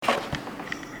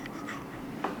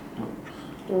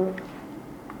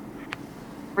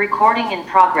Recording in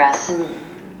progress.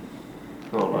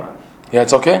 Hold on. Yeah,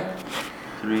 it's okay?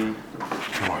 3.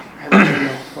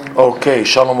 Okay,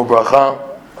 Shalom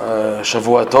Ubracha,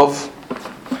 Shavua Tov.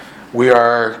 We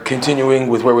are continuing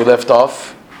with where we left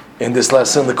off in this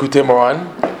lesson, Likutei Moran,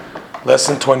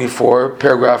 lesson 24,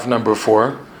 paragraph number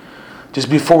 4. Just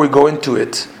before we go into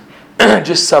it,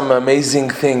 just some amazing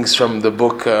things from the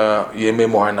book Yemei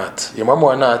Mohanat. Yemei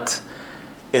Mohanat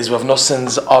is Rav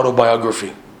Noson's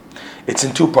autobiography. It's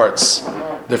in 2 parts.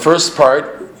 The first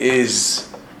part is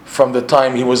from the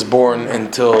time he was born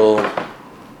until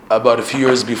about a few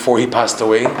years before he passed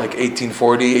away, like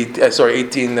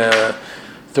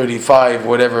 1835,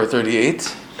 whatever,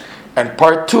 38. And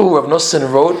part 2, Rav Noson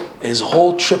wrote his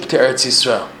whole trip to Eretz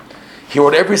Yisrael. He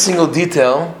wrote every single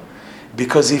detail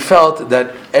because he felt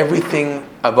that everything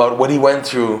about what he went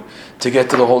through to get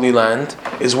to the Holy Land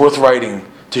is worth writing,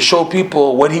 to show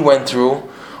people what he went through,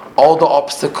 all the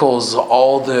obstacles,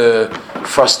 all the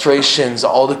frustrations,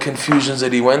 all the confusions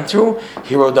that he went through.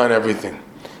 He wrote down everything.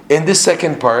 In this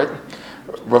second part,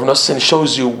 Rav Noson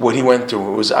shows you what he went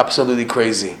through. It was absolutely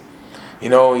crazy. You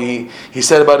know, he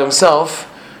said about himself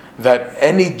that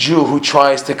any Jew who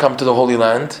tries to come to the Holy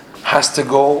Land has to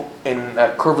go in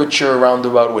a curvature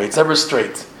roundabout way. It's never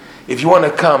straight. If you want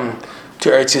to come to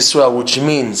Eretz Yisrael, which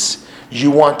means you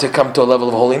want to come to a level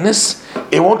of holiness,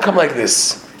 it won't come like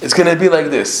this. It's going to be like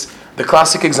this. The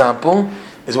classic example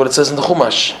is what it says in the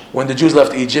Chumash. When the Jews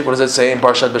left Egypt, what does it say in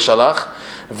Parshat Beshalach?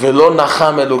 Velo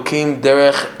nacham elokim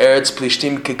derech eretz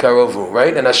plishtim kikarovu.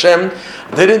 Right? And Hashem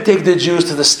didn't take the Jews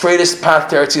to the straightest path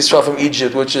to Eretz Yisrael from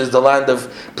Egypt, which is the land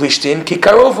of Plishtim,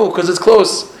 kikarovu, because it's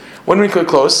close. When we get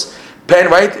close,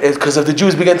 right? Because if the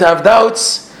Jews begin to have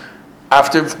doubts,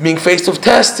 after being faced with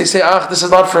tests, they say, this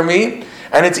is not for me.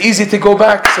 And it's easy to go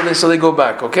back, so they go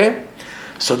back, okay?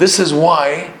 So this is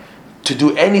why, to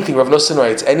do anything, Rav Noson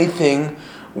writes, anything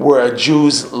where a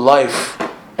Jew's life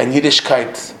and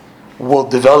Yiddishkeit will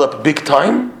develop big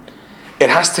time, it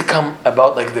has to come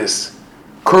about like this.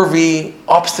 Curvy,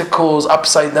 obstacles,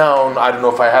 upside down, I don't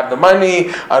know if I have the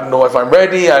money, I don't know if I'm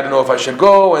ready, I don't know if I should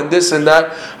go, and this and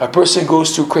that. A person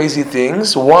goes through crazy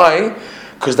things. Why?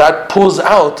 Because that pulls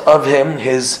out of him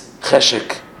his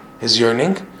cheshek, his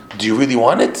yearning. Do you really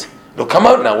want it? It'll come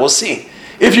out now, we'll see.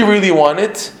 If you really want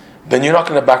it, then you're not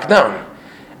going to back down.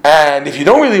 And if you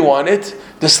don't really want it,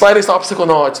 the slightest obstacle,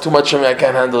 no, it's too much for me, I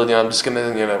can't handle it, I'm just going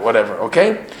to, whatever,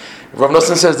 okay? Rav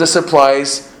Noson says this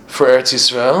applies for Eretz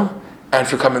Yisrael and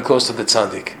for coming close to the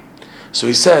tzaddik. So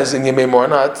he says in Yemei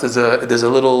Mohanat, there's a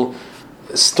little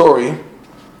story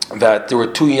that there were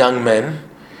 2 young men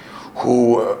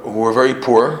who were very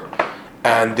poor,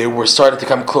 and they were starting to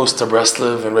come close to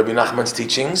Breslov and Rabbi Nachman's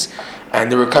teachings,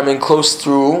 and they were coming close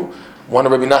through one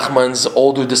of Rabbi Nachman's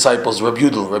older disciples, Rabbi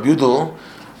Yudel. Rabbi Yudel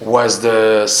was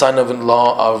the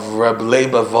son-in-law of Rabbi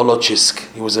Leib of Volochisk.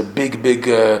 He was a big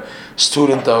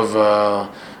student of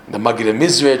the Maggid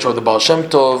Mizrich or the Baal Shem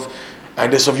Tov.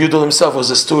 And this Rabbi Yudel himself was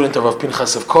a student of Rav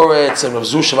Pinchas of Koretz and Rav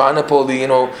Zush of Anapoli.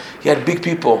 He had big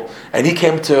people. And he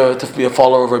came to be a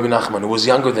follower of Rabbi Nachman, who was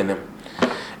younger than him.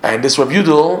 And this Rabbi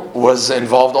Yudel was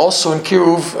involved also in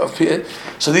Kiruv.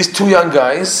 So these 2 young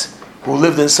guys who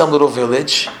lived in some little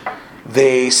village,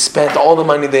 they spent all the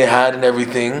money they had and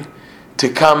everything to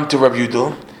come to Rabbi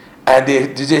Yudel, and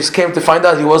they just came to find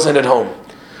out he wasn't at home.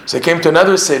 So they came to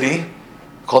another city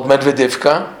called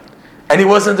Medvedivka, and he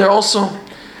wasn't there also.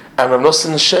 And Rav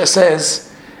Noson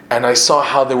says, and I saw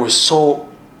how they were so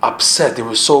upset, they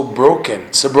were so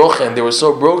broken, they were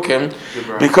so broken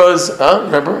because,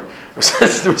 remember?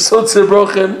 They were so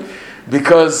tzibrochen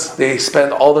because they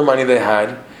spent all the money they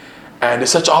had, and there's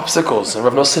such obstacles. And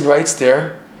Rav Noson writes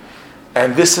there,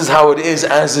 and this is how it is,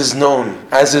 as is known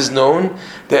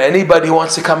that anybody who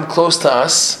wants to come close to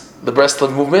us, the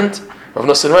Breslov movement, Rav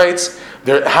Noson writes,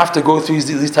 they have to go through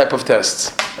these type of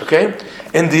tests. Okay?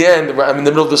 In the end, I'm in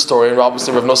the middle of the story, and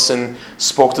obviously Rav Noson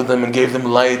spoke to them and gave them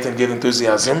light and gave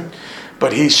enthusiasm,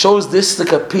 but he shows this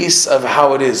like a piece of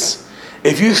how it is.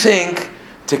 If you think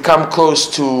to come close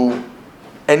to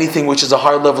anything which is a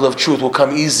higher level of truth will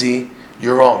come easy,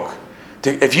 you're wrong.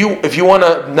 If you want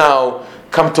to now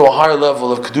come to a higher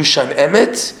level of Kedusha and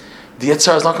Emet, the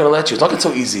Yetzirah is not going to let you. It's not going to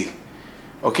be so easy.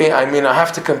 Okay? I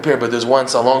have to compare, but there's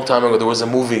once, a long time ago, there was a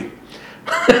movie.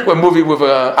 A movie with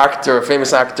a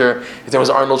famous actor. His name was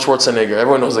Arnold Schwarzenegger.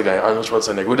 Everyone knows the guy, Arnold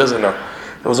Schwarzenegger. Who doesn't know?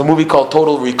 There was a movie called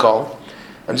Total Recall.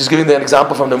 I'm just giving an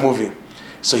example from the movie.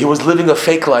 So he was living a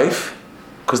fake life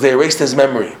because they erased his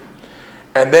memory.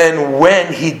 And then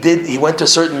when he went to a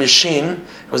certain machine,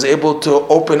 was able to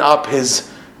open up his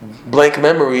blank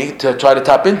memory to try to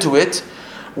tap into it.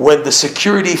 when the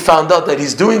security found out that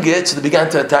he's doing it, so they began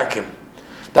to attack him.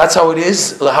 That's how it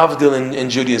is, lahavdil in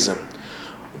Judaism.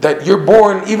 That you're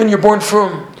born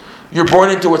from. You're born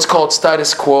into what's called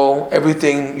status quo.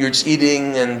 Everything, you're just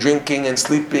eating and drinking and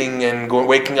sleeping and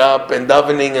waking up and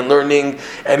davening and learning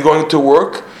and going to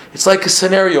work. It's like a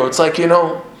scenario. It's like,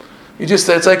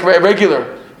 it's like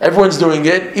regular. Everyone's doing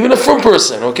it, even a from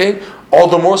person, okay? All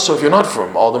the more so if you're not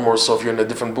from. All the more so if you're in a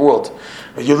different world.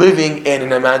 But you're living in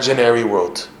an imaginary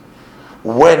world.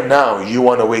 When now you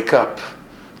want to wake up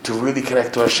to really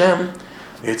connect to Hashem,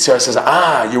 the Yitzhak says,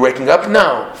 you're waking up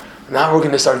now. Now we're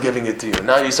going to start giving it to you.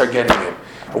 Now you start getting it.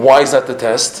 Why is that the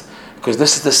test? Because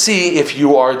this is to see if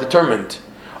you are determined.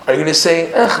 Are you going to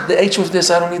say, the H with this,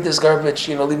 I don't need this garbage,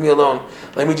 leave me alone.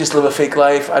 Let me just live a fake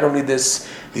life. I don't need these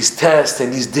tests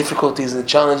and these difficulties and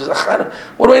challenges.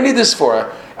 What do I need this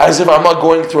for? As if I'm not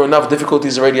going through enough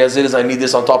difficulties already as it is, I need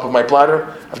this on top of my platter.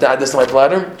 I have to add this to my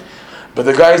platter. But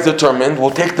the guy is determined,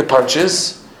 will take the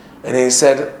punches. And he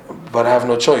said, but I have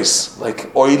no choice.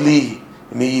 Like, oili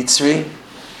mi yitzri,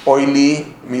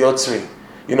 oili mi yotzri.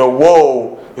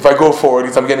 Woe if I go forward,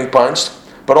 if I'm getting punched.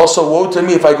 But also woe to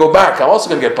me if I go back, I'm also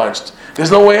going to get punched. There's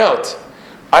no way out.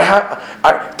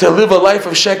 To live a life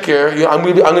of sheker, I'm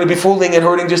going to be fooling and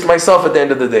hurting just myself at the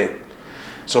end of the day.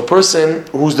 So a person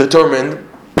who's determined,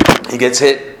 he gets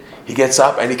hit, he gets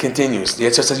up and he continues. The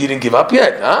Yitzhak says, you didn't give up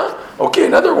yet, huh? Okay,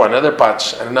 another one, another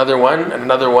patch, and another one, and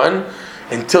another one,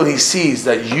 until he sees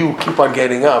that you keep on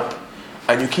getting up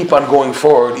and you keep on going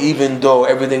forward, even though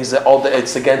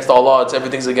it's against all odds,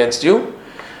 everything's against you.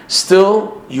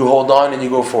 Still, you hold on and you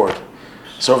go forward.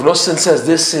 So Rav Nosson says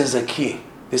this is a key.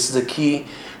 This is a key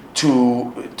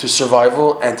to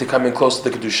survival and to coming close to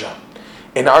the Kedusha.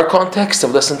 In our context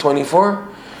of lesson 24,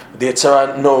 the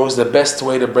Yitzhak knows the best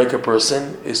way to break a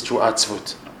person is through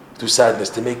atzvut, through sadness,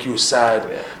 to make you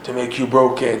sad, to make you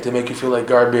broken, to make you feel like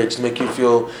garbage, to make you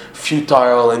feel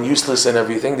futile and useless and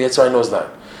everything. The Yitzhak knows that.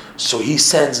 So he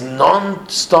sends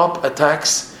non-stop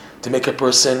attacks to make a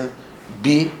person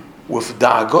be with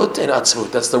da'agot and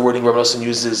atzvut. That's the wording Rav Nosson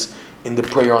uses in the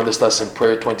prayer on this lesson,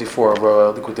 prayer 24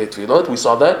 of the Likutei Tefillot. We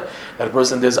saw that a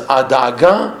person, there's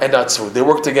adaga and atzvut. They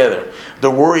work together. The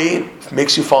worry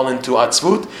makes you fall into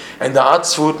atzvut, and the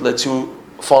atzvut lets you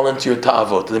fall into your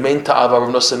ta'avot. The main ta'ava Rav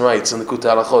Nosson writes in the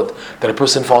Likutei Halachot that a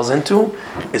person falls into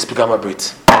is Pagam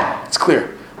Abrit. It's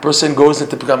clear. A person goes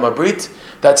into Pagam Abrit,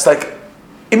 that's like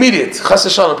immediate. Chas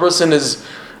v'shalom, a person is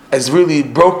really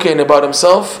broken about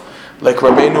himself, like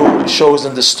Rabbeinu shows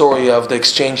in the story of the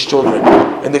exchanged children.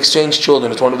 In the exchanged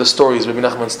children, it's one of the stories, Rabbi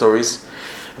Nachman's stories.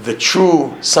 The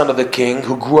true son of the king,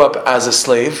 who grew up as a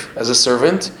slave, as a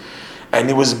servant, and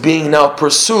he was being now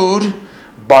pursued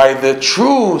by the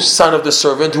true son of the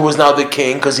servant, who was now the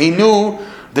king, because he knew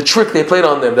the trick they played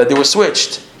on them, that they were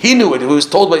switched. He knew it, he was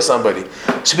told by somebody.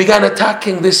 So he began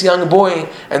attacking this young boy,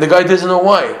 and the guy doesn't know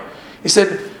why. He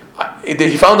said,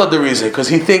 he found out the reason, because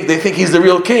they think he's the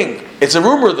real king. It's a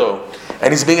rumor though,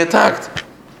 and he's being attacked.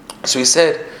 So he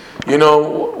said,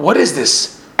 what is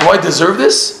this? Do I deserve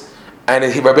this? And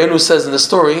Rabbeinu says in the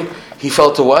story, he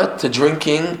fell to what? To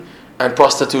drinking and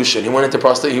prostitution. He went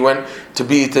into He went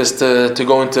to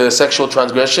go into sexual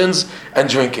transgressions and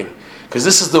drinking. Because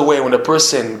this is the way when a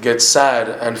person gets sad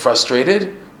and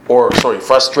frustrated,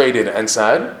 frustrated and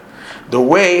sad. The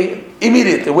way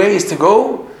is to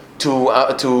go to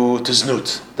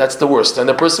znut. That's the worst, and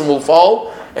the person will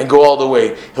fall and go all the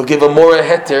way. He'll give a mora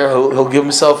heter. He'll give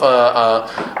himself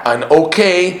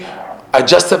a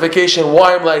justification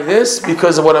why I'm like this,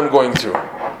 because of what I'm going through.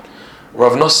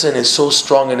 Rav Nosson is so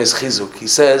strong in his chizuk. He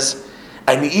says,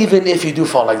 and even if you do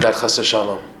fall like that, chas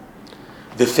v'shalom,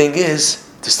 the thing is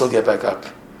to still get back up.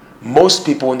 Most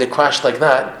people, when they crash like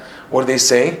that, what do they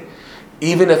say?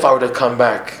 Even if I were to come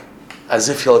back, as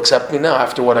if he'll accept me now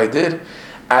after what I did,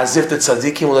 as if the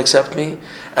tzaddikim will accept me,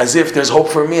 as if there's hope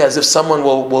for me, as if someone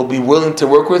will be willing to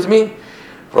work with me.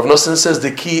 Rav Nosson says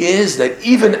the key is that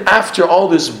even after all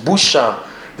this busha,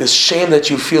 this shame that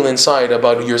you feel inside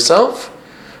about yourself,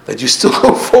 that you still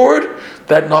go forward,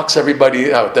 that knocks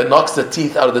everybody out. That knocks the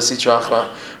teeth out of the Sitra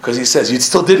Achra. Because he says, you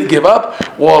still didn't give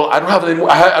up? Well, I don't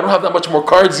have that much more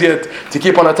cards yet to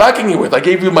keep on attacking you with. I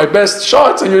gave you my best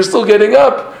shots and you're still getting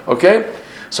up. Okay?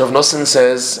 So Rav Nosson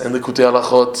says in the Likutei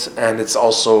Halachot, and it's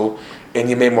also in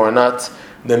Yemei Moranat,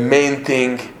 the main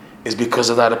thing is because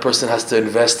of that a person has to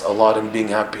invest a lot in being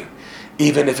happy.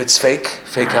 Even if it's fake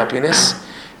happiness,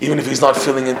 even if he's not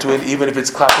feeling into it, even if it's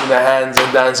clapping the hands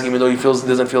and dancing, even though he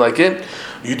doesn't feel like it,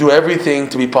 you do everything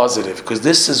to be positive. Because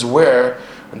this is where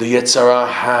the Yetzirah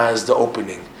has the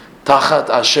opening. Tachat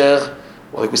asher,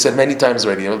 like we said many times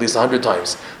already, at least 100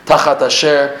 times. Tachat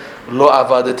asher Lo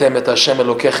avadetem et Hashem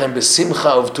Elokechem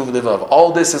b'simcha u'v'tuv levav.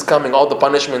 All this is coming, all the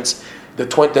punishments, the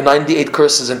 98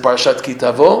 curses in Parashat Ki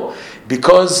Tavo,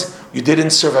 because you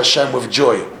didn't serve Hashem with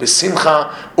joy.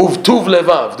 B'simcha u'v'tuv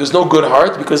levav. There's no good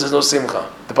heart because there's no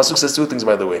simcha. The pasuk says two things,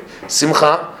 by the way: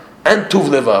 simcha and tuv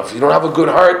levav. You don't have a good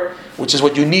heart, which is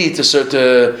what you need to serve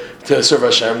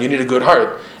Hashem. You need a good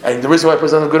heart, and the reason why a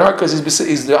person has a good heart because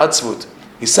he's the atzvut.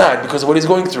 He's sad because of what he's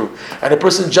going through, and a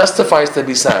person justifies to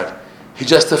be sad. He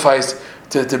justifies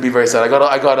to be very sad.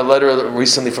 I got a letter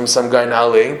recently from some guy in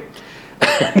LA,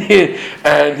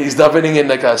 and he's davening in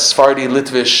like a Sephardi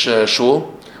Litvish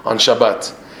shul on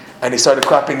Shabbat, and he started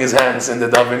clapping his hands in the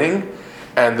davening,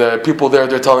 and the people there,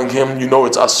 they're telling him, you know,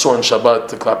 it's asur on Shabbat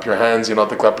to clap your hands, you know,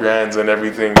 to clap your hands and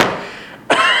everything.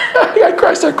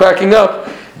 I started cracking up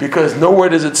because nowhere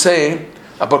does it say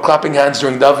about clapping hands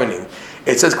during davening.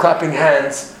 It says clapping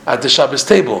hands at the Shabbos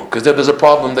table, because there's a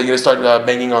problem that you start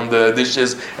banging on the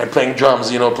dishes and playing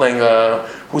drums. You know, playing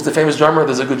who's the famous drummer?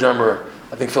 There's a good drummer.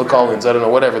 I think Phil Collins. I don't know.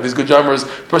 Whatever. These good drummers.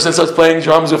 Person starts playing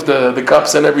drums with the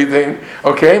cups and everything.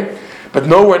 Okay, but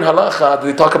nowhere in halacha do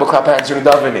they talk about clapping hands during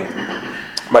davening.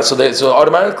 Right. So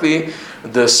automatically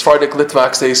the Sephardic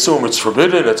Litvaks, they assume it's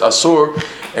forbidden. It's asur.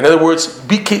 In other words,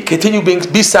 be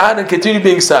sad and continue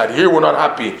being sad. Here we're not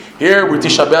happy. Here we're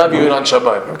Tisha B'Av, you're on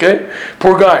Shabbat. Okay?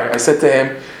 Poor guy. I said to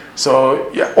him,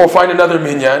 so yeah, or find another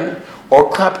minyan, or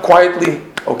clap quietly.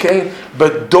 Okay?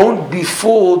 But don't be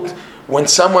fooled when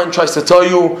someone tries to tell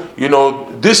you, you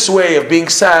know, this way of being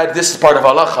sad, this is part of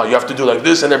halacha. You have to do like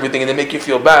this and everything, and they make you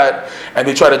feel bad, and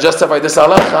they try to justify this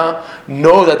halacha.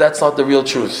 Know that that's not the real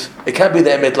truth. It can't be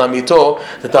the emet lamito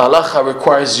that the halacha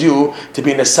requires you to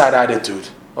be in a sad attitude.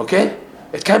 Okay?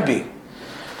 It can't be.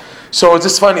 So it's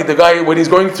just funny, the guy, when he's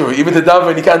going through, even the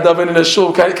daven, he can't daven in a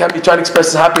shul, can't be trying to express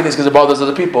his happiness because it bothers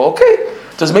other people. Okay?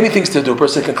 There's many things to do. A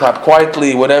person can clap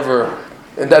quietly, whatever.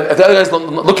 And that, if the other guy's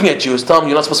looking at you, tell him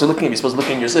you're not supposed to be looking at me, you're supposed to look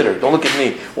in your sitter. Don't look at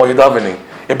me while you're davening.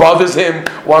 It bothers him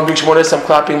while I'm being shmones, I'm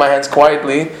clapping my hands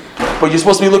quietly, but you're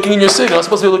supposed to be looking in your sitter, you're not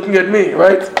supposed to be looking at me,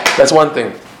 right? That's one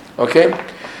thing. Okay?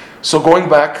 So going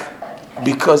back,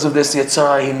 because of this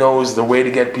Yetzirah, he knows the way to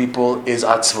get people is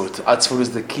atzvut. Atzvut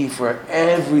is the key for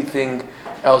everything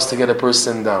else to get a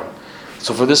person down.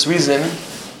 So for this reason,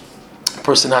 a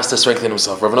person has to strengthen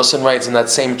himself. Rav Nosson writes in that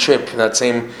same trip, in that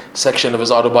same section of his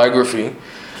autobiography,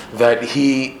 that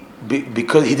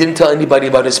because he didn't tell anybody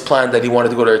about his plan that he wanted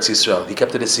to go to Eretz Yisrael. He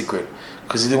kept it a secret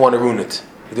because he didn't want to ruin it.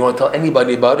 He didn't want to tell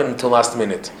anybody about it until last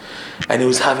minute. And he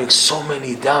was having so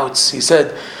many doubts. He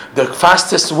said the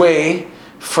fastest way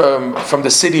from the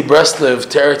city Breslev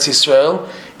to Eretz Yisrael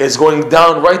is going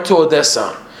down right to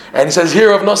Odessa. And he says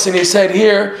here, Rav Nosson, he said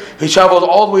here, he traveled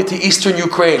all the way to eastern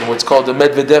Ukraine, what's called the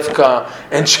Medvedevka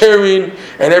and Cherin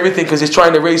and everything, because he's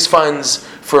trying to raise funds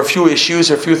for a few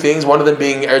issues or a few things, one of them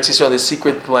being Eretz Yisrael, his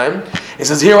secret plan. He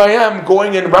says, here I am,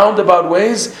 going in roundabout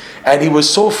ways, and he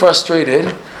was so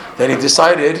frustrated that he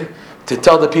decided to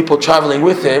tell the people traveling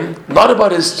with him, not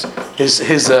about his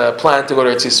plan to go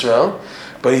to Eretz Yisrael,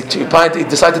 but he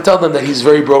decided to tell them that he's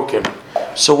very broken.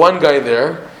 So one guy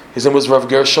there, his name was Rav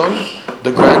Gershon,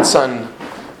 the grandson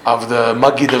of the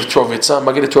Maggid of Trovitza.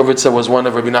 Maggid of Trovitza was one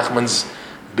of Rabbi Nachman's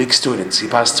big students. He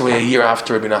passed away a year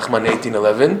after Rabbi Nachman,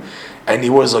 1811, and he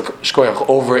was like shkoyach,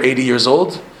 over 80 years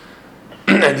old,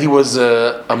 and he was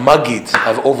a Maggid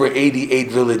of over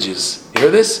 88 villages. You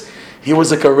hear this? He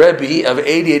was like a Rebbe of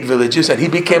 88 villages, and he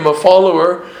became a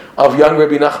follower of young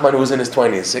Rabbi Nachman who was in his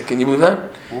 20s. Can you believe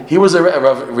that? He was a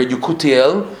Rav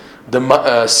Yukutiel, the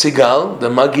Sigal, the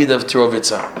Maggid of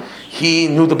Trovitza. He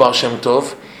knew the Baal Shem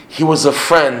Tov. He was a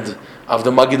friend of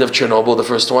the Maggid of Chernobyl, the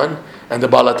first one, and the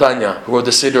Baal HaTanya, who wrote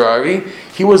the Siddur Ari.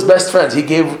 He was best friends. He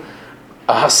gave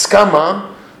a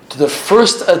haskama to the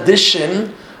first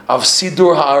edition of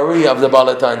Siddur Ha'ari of the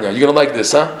Baal HaTanya. You're going to like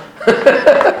this, huh?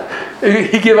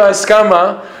 He gave a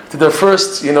haskama to the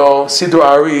first, Siddur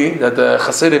Ari that the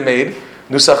Hasidim made,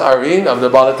 Nusach Ari of the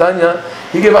Baal HaTanya.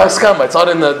 He gave a haskama. It's not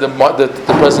in the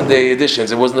present day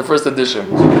editions. It was in the first edition.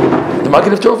 The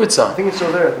Maggid of Trovitza. I think it's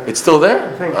still there. It's still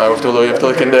there? I think. You have to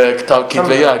look in the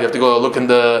Kitvei Yad. You have to go look in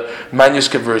the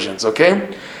manuscript versions,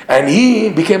 okay? And he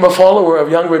became a follower of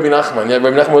young Rabbi Nachman. Yeah,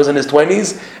 Rabbi Nachman was in his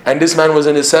 20s, and this man was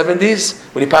in his 70s.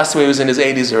 When he passed away, he was in his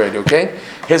 80s already, okay?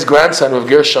 His grandson, Rav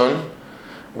Gershon,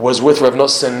 was with Rav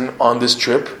Nosson on this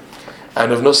trip,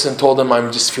 and Rav Nosson told him,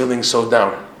 I'm just feeling so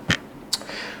down.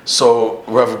 So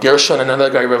Rav Gershon and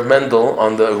another guy, Rav Mendel,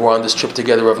 who were on this trip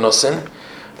together, Rav Nosson,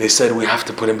 they said, we have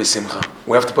to put him b'simcha.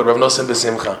 We have to put Rav Nosson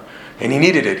b'simcha. And he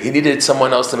needed it. He needed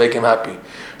someone else to make him happy.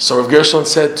 So Rav Gershon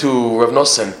said to Rav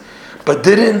Nosson, but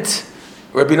didn't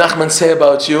Rabbi Nachman say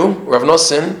about you, Rav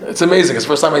Nosson? It's amazing. It's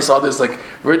the first time I saw this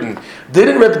written.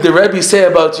 Didn't the Rebbe say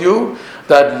about you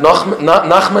that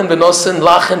Nachman ben Nosson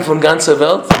lachen von ganzer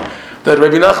Welt? That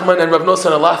Rabbi Nachman and Rav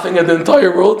Nosson are laughing at the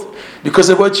entire world because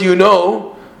of what you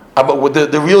know about what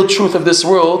the real truth of this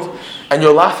world, and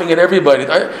you're laughing at everybody.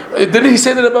 Didn't he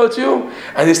say that about you?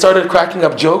 And he started cracking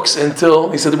up jokes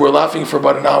until he said we're laughing for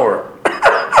about an hour.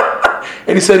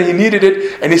 And he said he needed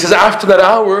it, and he says after that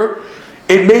hour,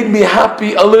 it made me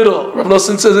happy a little. Rav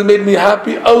Nosson says it made me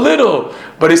happy a little.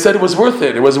 But he said it was worth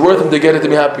it. It was worth him to get it to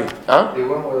be happy. Huh? You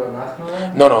went with a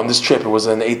Nachman? No, on this trip. It was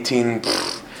in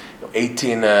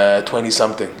 1820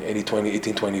 something.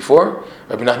 1824.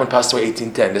 Rabbi Nachman passed away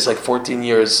 1810. It's like 13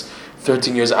 years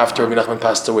after Rabbi Nachman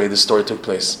passed away, this story took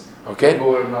place. Okay? You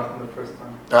went with Nachman the first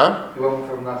time? Huh? You went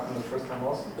from Nachman the first time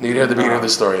also? You didn't hear the beginning of the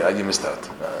story. You missed out.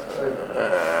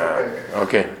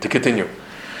 Okay, to continue.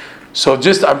 So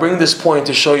I'm bringing this point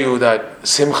to show you that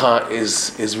simcha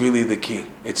is really the key.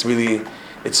 It's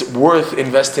worth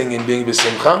investing in being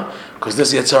b'simcha, because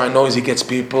this Yetzer Hara knows he gets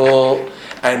people,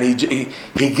 and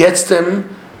he gets them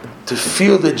to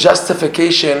feel the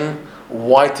justification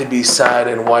why to be sad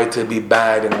and why to be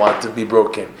bad and why to be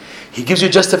broken. He gives you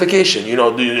justification.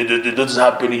 This is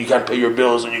happening, you can't pay your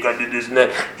bills, and you can't do this and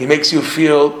that. He makes you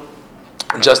feel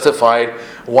justified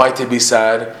why to be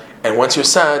sad. And once you're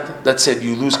sad, that's it.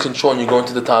 You lose control and you go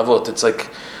into the tavot. It's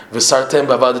like V'sartem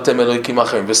b'avadetem Elokim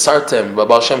achim. V'sartem,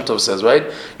 Baal Shem Tov says,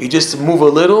 right? You just move a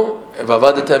little,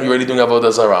 b'avadetem, you're already doing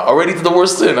avodah zarah. Already to the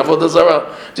worst sin, avodah zarah.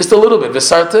 Just a little bit.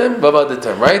 V'sartem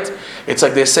b'avadetem, right? It's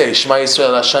like they say, Shema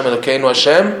Yisrael Hashem Elokeinu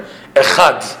Hashem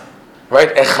Echad.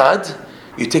 Right? Echad.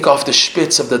 You take off the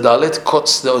spitz of the dalet,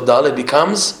 kotz the dalet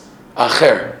becomes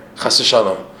acher. Chas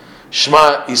v'shalom.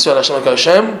 Shema Yisrael Hashem Elokeinu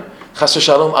Hashem Chas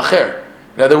v'shalom acher.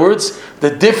 In other words, the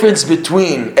difference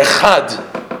between Echad,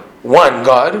 one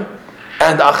God,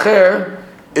 and Acher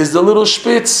is the little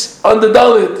spitz on the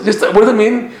Dalit. What does it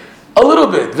mean? A little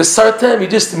bit. V'sartem, you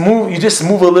just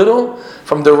move a little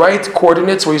from the right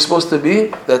coordinates where you're supposed to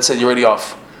be. That's it. You're already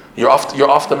off. You're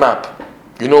off the map.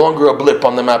 You're no longer a blip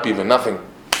on the map. Even nothing.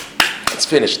 It's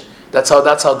finished. That's how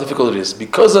difficult it is.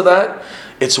 Because of that,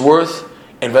 it's worth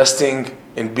investing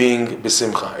in being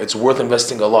b'simcha. It's worth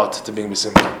investing a lot to being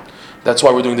b'simcha. That's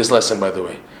why we're doing this lesson, by the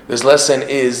way. This lesson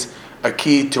is a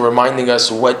key to reminding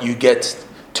us what you get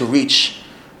to reach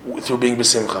through being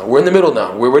b'simcha. We're in the middle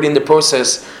now. We're already in the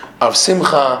process of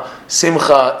simcha.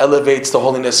 Simcha elevates the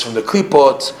holiness from the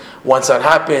klipot. Once that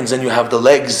happens, then you have the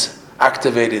legs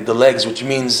activated. The legs, which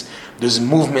means there's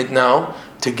movement now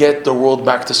to get the world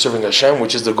back to serving Hashem,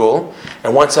 which is the goal.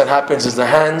 And once that happens, is the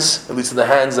hands, at least the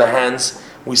hands,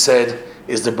 we said,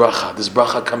 is the bracha. This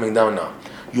bracha coming down now.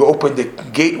 You open the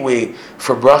gateway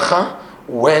for bracha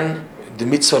when the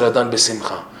mitzvah are done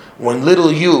b'simcha. When little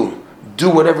you do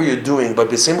whatever you're doing, but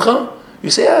b'simcha, you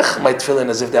say, my tefillin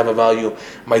as if they have a value,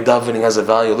 my davening has a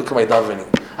value, look at my davening.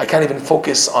 I can't even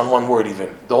focus on one word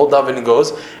even. The whole davening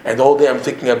goes, and the whole day I'm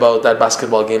thinking about that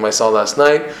basketball game I saw last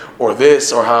night, or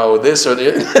this, or how this, or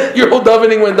the your whole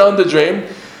davening went down the drain.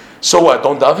 So what,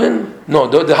 don't daven? No,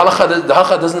 the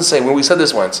halacha doesn't say, when we said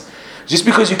this once, just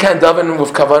because you can't daven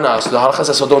with kavanah, so the halacha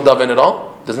says, so don't daven at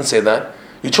all? Doesn't say that.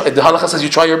 The halacha says you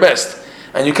try your best.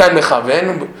 And you can't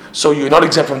mechaven, so you're not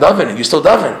exempt from davening. You still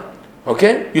daven.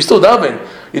 Okay? You still daven.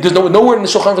 There's nowhere in the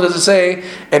Shulchan Aruch does it say,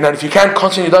 and that if you can't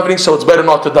concentrate davening, so it's better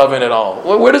not to daven at all.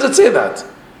 Where does it say that?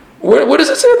 Where does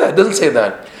it say that? It doesn't say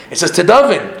that. It says to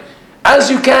daven as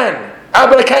you can.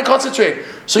 But I can't concentrate.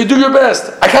 So you do your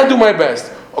best. I can't do my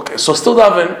best. Okay, so still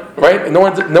daven, right?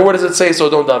 Nowhere does it say, so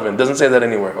don't daven. It doesn't say that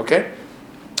anywhere, okay?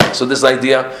 So this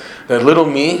idea that little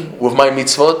me, with my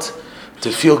mitzvot,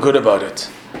 to feel good about it.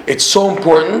 It's so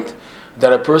important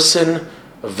that a person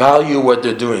value what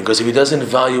they're doing, because if he doesn't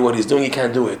value what he's doing, he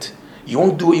can't do it. You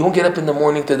won't do it. You won't get up in the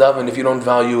morning to daven if you don't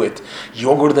value it. You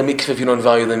won't go to the mikveh if you don't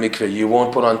value the mikveh. You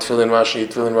won't put on tefillin Rashi,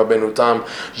 tefillin Rabbeinu Tam.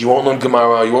 You won't learn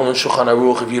Gemara. You won't learn Shulchan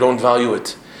Aruch if you don't value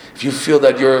it. If you feel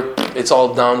that it's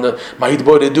all down, my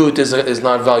hitbo to do it is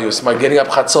not valueless. My getting up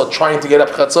chatzot, trying to get up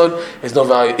chatzot is no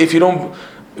value. If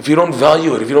you don't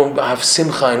value it, if you don't have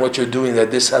simcha in what you're doing, that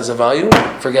this has a value,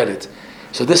 forget it.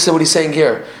 So this is what he's saying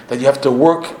here, that you have to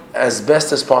work as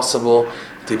best as possible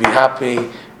to be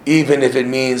happy, even if it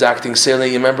means acting silly.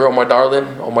 You remember Omar Darling,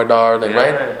 yeah.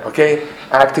 Right? Okay?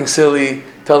 Acting silly,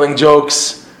 telling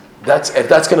jokes. If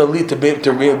that's going to lead to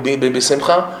be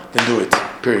simcha, then do it.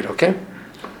 Period. Okay?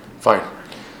 Fine.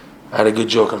 I had a good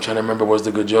joke. I'm trying to remember what's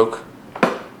the good joke.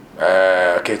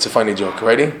 Okay, it's a funny joke.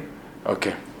 Ready?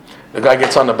 Okay. The guy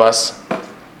gets on the bus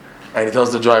and he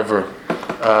tells the driver,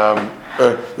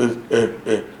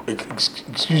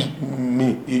 excuse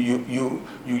me,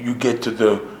 you get to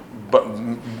the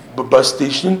bus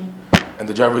station? And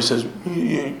the driver says,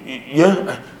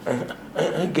 yeah,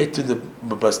 I get to the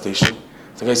bus station.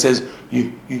 The guy says,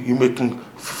 you making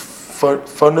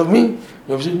fun of me?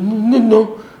 The guy says,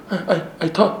 no, I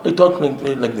talk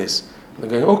like this. The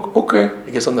guy, okay.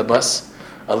 He gets on the bus.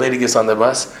 A lady gets on the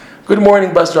bus. Good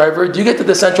morning, bus driver. Do you get to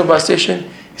the central bus station?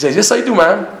 He says, yes, I do,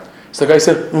 ma'am. So the guy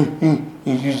said,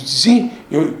 you see,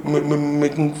 you're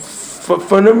making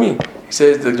fun of me. He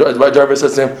says, the driver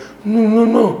says to him,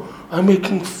 no, I'm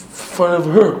making fun of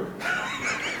her.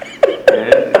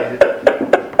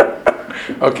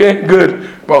 Okay, good.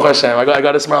 Baruch Hashem. I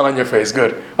got a smile on your face.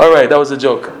 Good. All right, that was a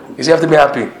joke. You have to be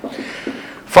happy.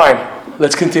 Fine.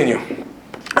 Let's continue.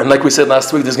 And like we said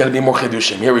last week, there's going to be more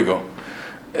chidushim. Here we go.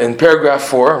 In paragraph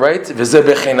 4, right? V'zeh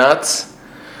bechinat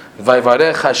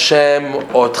vayvarech Hashem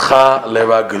otcha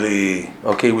leragli.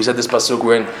 Okay, we said this pasuk.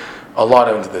 We're in a lot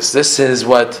into this. This is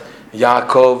what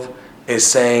Yaakov is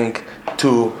saying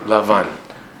to Lavan.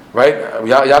 Right?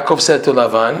 Yaakov said to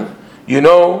Lavan,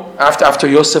 after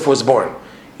Yosef was born,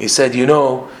 he said,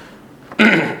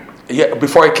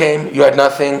 before I came, you had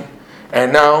nothing,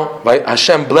 and now, right,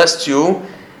 Hashem blessed you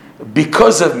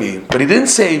because of me. But he didn't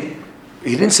say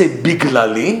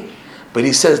biglali, but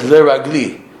he says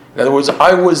leragli. In other words,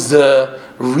 I was the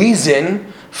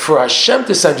reason for Hashem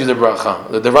to send you the bracha.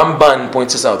 The Ramban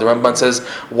points this out. The Ramban says,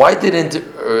 why didn't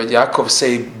Yaakov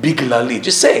say biglali?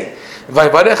 Just say,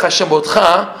 vayvarech Hashem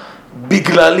otcha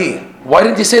biglali. Why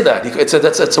didn't he say that?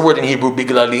 That's a word in Hebrew.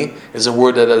 Biglali is a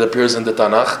word that appears in the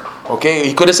Tanakh. Okay,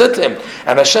 he could have said to him,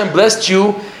 and Hashem blessed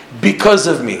you because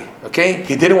of me. Okay,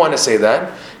 he didn't want to say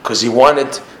that because he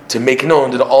wanted to make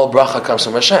known that all bracha comes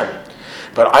from Hashem.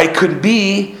 But I could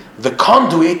be the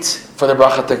conduit for the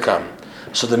bracha to come.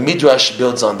 So the Midrash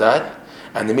builds on that,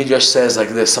 and the Midrash says like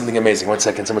this, something amazing. 1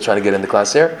 second, someone trying to get in the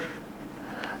class here.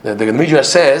 The Midrash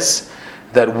says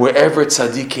that wherever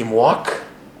tzaddikim walk,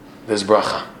 there's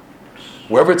bracha.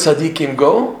 Wherever tzaddikim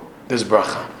go, there's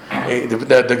bracha.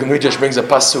 The Midrash brings a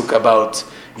pasuk about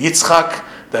Yitzchak,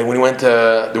 that when he went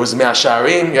there was Mea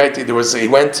Sha'arim, right? He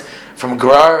went from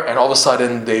Gerar, and all of a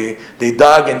sudden they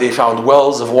dug and they found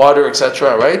wells of water,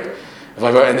 etc. Right?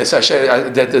 And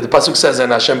the pasuk says,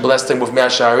 and Hashem blessed him with Mea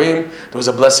Sha'arim. There was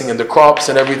a blessing in the crops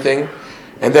and everything,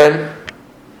 and then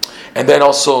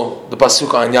also the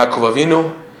pasuk on Yaakov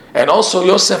Avinu, and also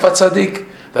Yosef HaTzadik,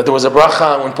 that there was a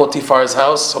bracha in Potiphar's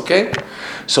house. Okay,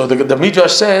 so the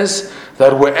Midrash says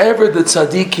that wherever the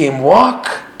tzaddikim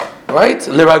walk, right,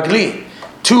 leragli,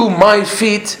 to my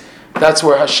feet, that's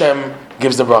where Hashem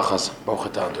gives the brachas.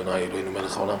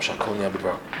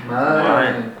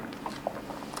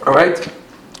 All right.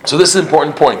 So this is an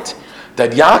important point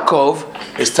that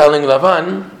Yaakov is telling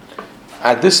Lavan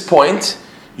at this point.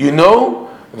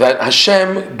 That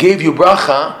Hashem gave you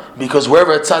bracha because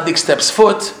wherever a tzaddik steps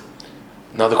foot.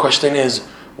 Now the question is,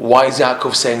 why is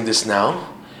Yaakov saying this now?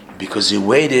 Because he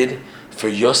waited for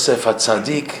Yosef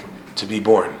HaTzadik to be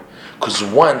born. Because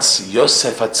once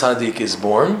Yosef HaTzadik is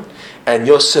born, and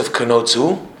Yosef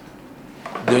Kenotu,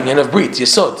 the union of Brit,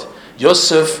 Yesod,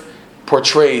 Yosef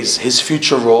portrays his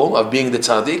future role of being the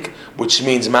tzaddik, which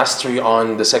means mastery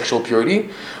on the sexual purity.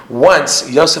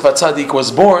 Once Yosef HaTzadik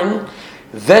was born,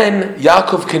 then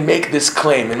Yaakov can make this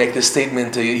claim and make this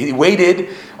statement. He waited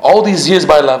all these years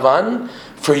by Lavan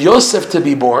for Yosef to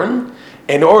be born,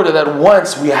 in order that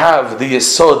once we have the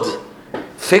Yesod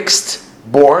fixed,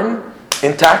 born,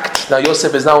 intact, now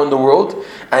Yosef is now in the world,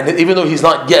 and even though he's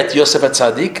not yet Yosef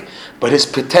HaTzadik, but his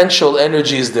potential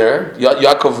energy is there.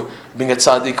 Yaakov, being a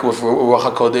tzaddik with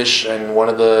Ruach HaKodesh, and one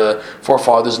of the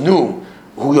forefathers, knew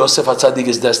who Yosef HaTzadik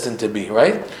is destined to be,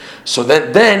 right? So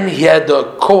then he had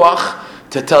the koach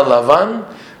to tell Lavan,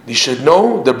 you should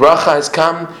know the bracha has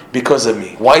come because of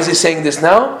me. Why is he saying this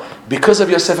now? Because of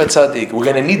Yosef HaTzadik. We're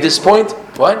going to need this point.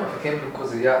 What? It came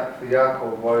because of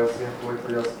Yaakov. Why does he have to wait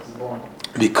till Yosef is born?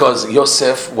 Because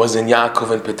Yosef was in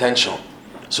Yaakov in potential.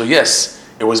 So yes,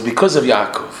 it was because of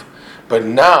Yaakov. But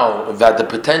now that the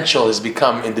potential has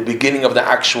become in the beginning of the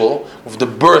actual, with the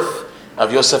birth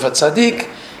of Yosef HaTzadik,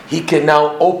 he can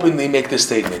now openly make this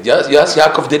statement. Yes,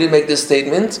 Yaakov didn't make this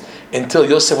statement until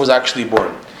Yosef was actually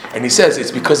born. And he says,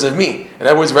 it's because of me. In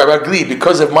other words, Ragli,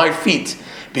 because of my feet,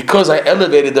 because I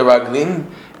elevated the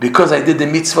Raglim, because I did the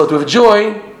mitzvot with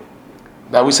joy.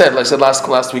 Now like I said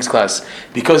last week's class,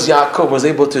 because Yaakov was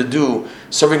able to do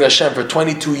serving Hashem for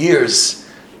 22 years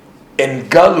in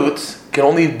Galut, can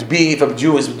only be if a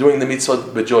Jew is doing the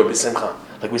mitzvot with joy, b'simcha.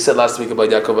 Like we said last week about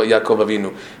Yaakov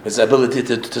Avinu, his ability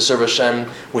to serve Hashem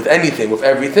with anything, with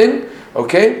everything.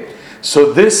 Okay,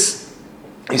 so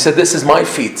he said, this is my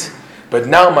feet. But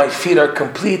now my feet are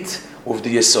complete with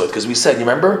the Yesod. Because we said, you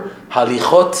remember?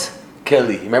 Halichot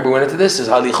Keli. You remember we went into this? There's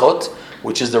Halichot,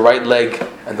 which is the right leg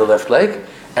and the left leg.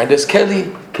 And there's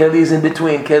Keli. Keli is in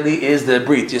between. Keli is the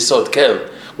Brit, Yesod, Kel,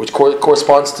 which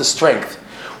corresponds to strength.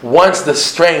 Once the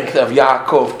strength of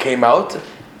Yaakov came out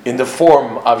in the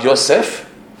form of Yosef,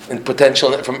 in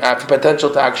potential from potential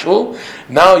to actual,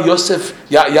 now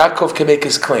Yaakov can make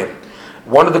his claim.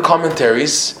 One of the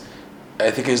commentaries,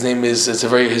 I think his name is, it's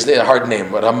a hard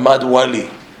name, but Ramad Wali.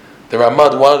 The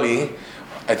Ramad Wali,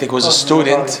 I think was a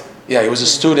student. Yeah, he was a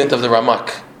student of the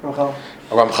Ramak.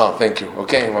 Ramchal, thank you.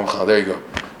 Okay, Ramchal, there you go.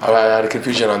 I had a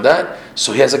confusion on that.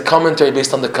 So he has a commentary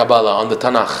based on the Kabbalah, on the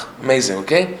Tanakh. Amazing,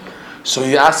 okay? So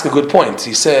he asked a good point.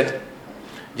 He said,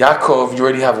 Yaakov, you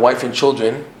already have wife and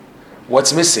children.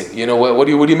 What's missing? You know, what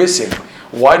are you missing?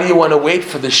 Why do you want to wait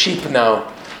for the sheep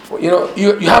now? You know,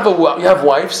 you have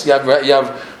wives. You have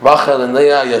Rachel and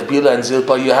Leah. You have Bila and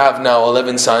Zilpah. You have now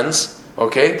 11 sons.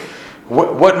 Okay,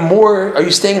 what more are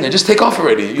you staying there? Just take off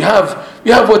already. You have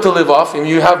what to live off, and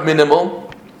you have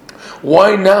minimal.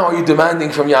 Why now are you demanding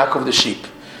from Yaakov the sheep?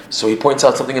 So he points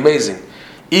out something amazing.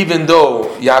 Even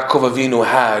though Yaakov Avinu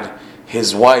had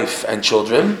his wife and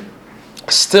children,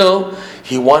 still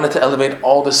he wanted to elevate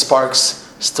all the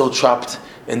sparks still trapped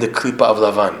in the klipa of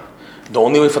Lavan. The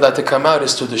only way for that to come out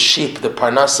is through the sheep, the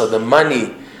parnasa, the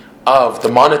money of the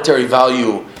monetary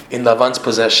value in Lavan's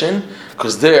possession.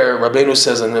 Because there, Rabbeinu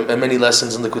says in many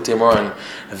lessons in the Likutei Moharan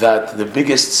that the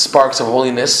biggest sparks of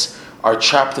holiness are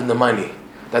trapped in the money.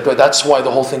 That's why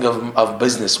the whole thing of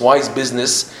business. Why is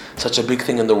business such a big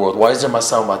thing in the world? Why is there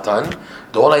Masa Matan?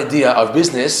 The whole idea of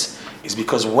business is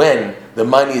because when the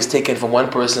money is taken from one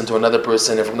person to another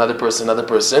person and from another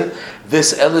person,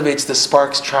 this elevates the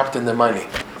sparks trapped in the money.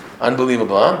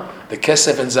 Unbelievable, huh? The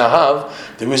kesef and zahav,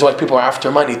 the reason why people are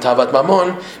after money, tavat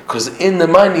mamon, because in the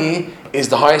money is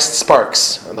the highest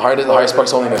sparks, the highest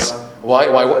sparks holiness.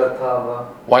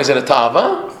 Why is it a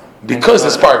tava? Because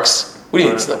the sparks. What do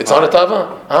you mean? It's not a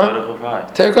tava?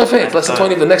 Huh? Terek faith. Lesson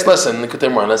 20, the next lesson,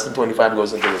 lesson 25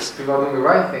 goes into this. People are doing the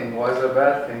right thing. Why is it a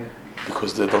bad thing?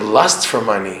 Because the lust for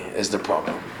money is the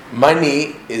problem.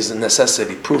 Money is a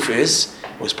necessity. Proof is,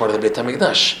 it was part of the Beit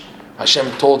HaMikdash.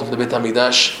 Hashem told of the Beit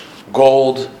HaMikdash,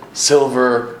 gold,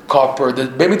 silver, copper. The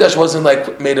Beit HaMikdash wasn't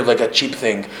like made of like a cheap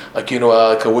thing, like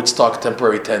like a Woodstock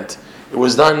temporary tent. It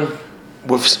was done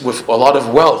with a lot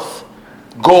of wealth.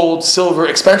 Gold, silver,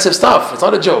 expensive stuff. It's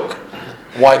not a joke.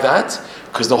 Why that?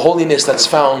 Because the holiness that's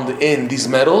found in these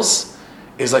metals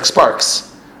is like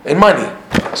sparks in money.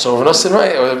 So the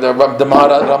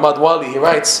Ramad Wali, he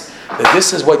writes that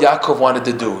this is what Yaakov wanted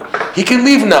to do. He can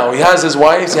leave now. He has his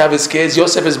wives, he has his kids.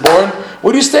 Yosef is born.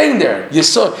 What are you staying there?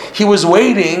 He was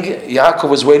waiting. Yaakov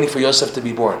was waiting for Yosef to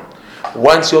be born.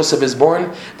 Once Yosef is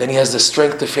born, then he has the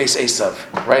strength to face Esav.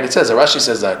 Right? It says, Rashi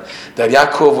says that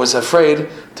Yaakov was afraid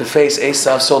to face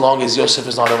Esav so long as Yosef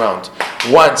is not around.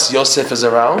 Once Yosef is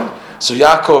around, so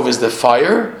Yaakov is the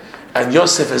fire, and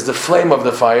Yosef is the flame of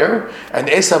the fire, and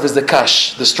Esav is the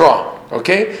kash, the straw.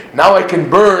 Okay? Now I can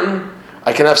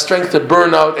have strength to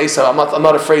burn out Esav. I'm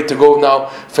not afraid to go now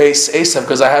face Esav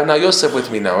because I have now Yosef with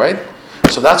me now, right?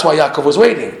 So that's why Yaakov was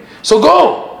waiting. So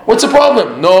go! What's the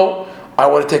problem? No, I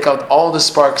want to take out all the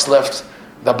sparks left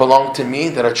that belong to me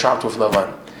that are trapped with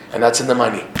Lavan. And that's in the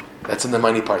money. That's in the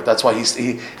money part. That's why he's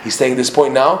saying this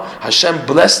point now. Hashem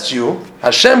blessed you.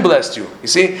 Hashem blessed you. You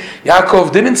see,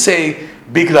 Yaakov didn't say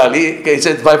Biglali. He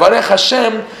said, Vayvarech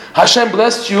Hashem. Hashem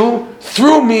blessed you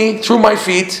through me, through my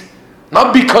feet.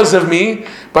 Not because of me,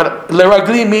 but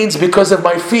Leragli means because of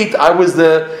my feet.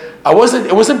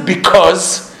 It wasn't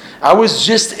because. I was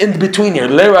just in between here.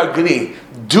 Leragli,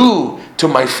 due to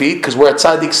my feet, because we're at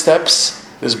tzaddik steps.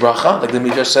 This bracha, like the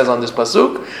Midrash says on this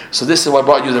pasuk. So this is what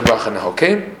brought you the bracha now,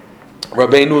 okay?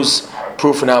 Rabbeinu's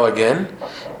proof now again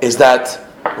is that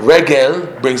regel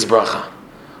brings bracha.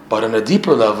 But on a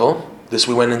deeper level, this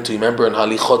we went into, remember in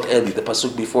Halichot Eli, the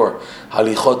pasuk before,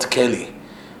 Halichot Keli,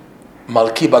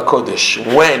 Malki Bakodesh,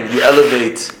 when you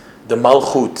elevate the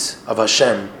Malchut of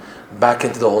Hashem back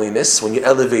into the holiness, when you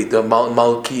elevate the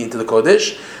Malki into the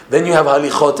Kodesh, then you have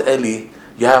Halichot Eli.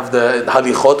 You have the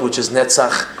Halichot, which is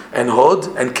Netzach and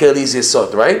Hod, and Keli is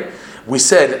Yesod, right? We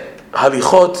said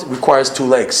Halichot requires two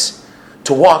legs.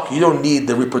 To walk, you don't need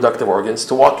the reproductive organs.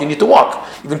 To walk, you need to walk.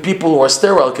 Even people who are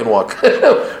sterile can walk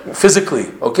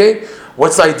physically. Okay,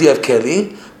 what's the idea of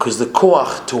Keli? Because the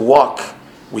koach to walk.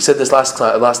 We said this last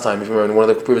time, if you remember in one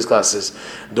of the previous classes.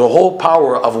 The whole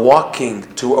power of walking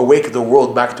to awake the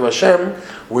world back to Hashem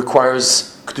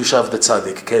requires kedusha of the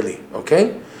tzaddik, Keli.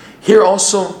 Okay, here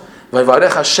also,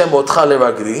 Vayvarech Hashem otcha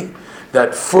leragli,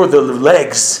 that for the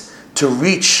legs to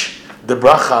reach the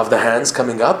bracha of the hands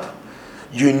coming up.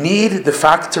 you need the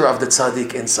factor of the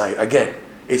tzaddik inside. Again,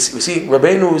 you see,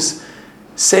 Rabbeinu's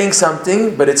saying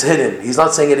something, but it's hidden. He's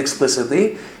not saying it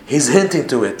explicitly. He's hinting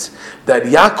to it. That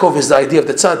Yaakov is the idea of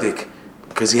the tzaddik,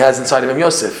 because he has inside of him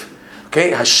Yosef.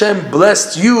 Okay, Hashem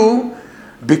blessed you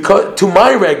because to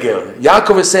my regel.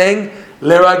 Yaakov is saying,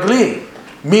 leragli.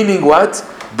 Meaning what?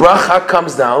 Bracha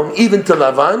comes down, even to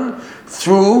Lavan,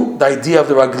 through the idea of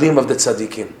the raglim of the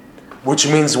tzaddikim. Which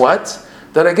means what?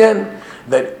 That again,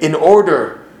 that in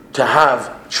order to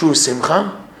have true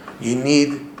simcha, you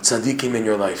need tzaddikim in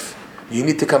your life. You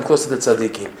need to come close to the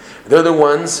tzaddikim. They're the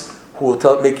ones who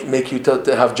will make you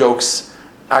to have jokes,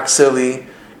 act silly,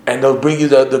 and they'll bring you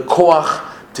the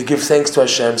koach to give thanks to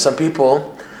Hashem. Some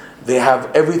people, they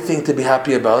have everything to be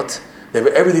happy about, they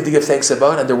have everything to give thanks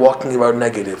about, and they're walking around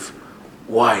negative.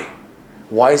 Why?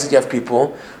 Why is it you have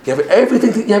people, you have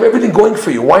everything going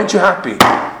for you? Why aren't you happy?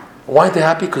 Why aren't they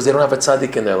happy? Because they don't have a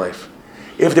tzaddik in their life.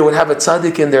 If they would have a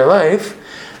tzaddik in their life,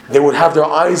 they would have their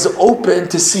eyes open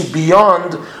to see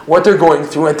beyond what they're going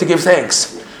through and to give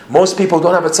thanks. Most people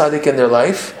don't have a tzaddik in their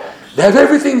life. They have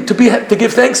everything to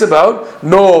give thanks about.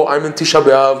 No, I'm in Tisha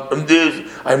B'Av, I'm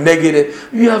this, I'm negative.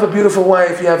 You have a beautiful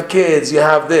wife, you have kids, you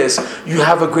have this, you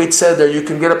have a great seder, you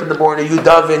can get up in the morning, you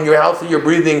daven, you're healthy, you're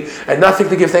breathing, and nothing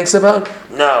to give thanks about?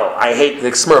 No, I hate the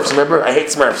Smurfs, remember? I hate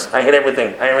Smurfs. I hate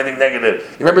everything. I hate everything negative.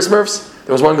 You remember Smurfs?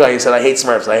 There was one guy who said, I hate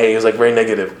Smurfs. He was like very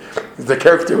negative. The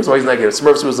character was always negative.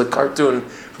 Smurfs was a cartoon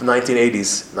from the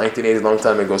 1980s, a long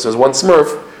time ago. So there's one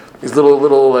Smurf, these little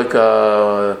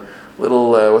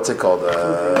what's it called?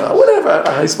 Whatever.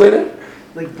 How you explain it?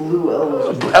 Like blue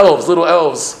elves. Little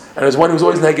elves. And there's one who's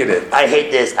always negative. I hate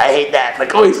this. I hate that.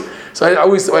 Like always. So I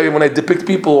always, when I depict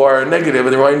people who are negative,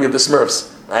 they remind me of the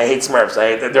Smurfs. I hate Smurfs.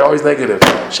 They're always negative.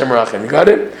 Shem Rachem. You got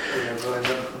it?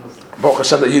 Baruch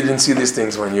Hashem that you didn't see these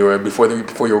things when you were before you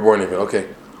were born even. Okay.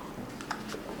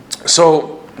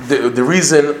 So the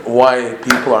reason why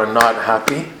people are not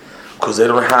happy, because they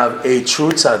don't have a true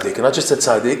tzaddik, and not just a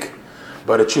tzaddik,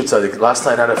 but a true tzaddik. Last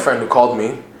night I had a friend who called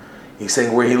me. He's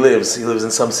saying where he lives. He lives in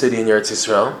some city in Eretz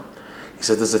Yisrael. He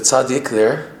said there's a tzaddik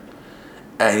there,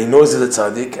 and he knows he's a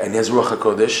tzaddik, and he has Ruach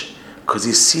HaKodesh, because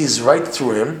he sees right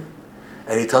through him,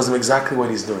 and he tells him exactly what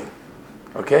he's doing.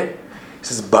 Okay? He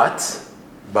says, but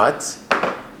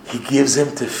he gives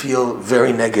him to feel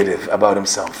very negative about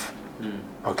himself.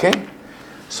 Okay?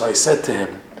 So I said to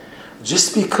him,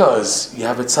 just because you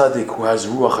have a tzaddik who has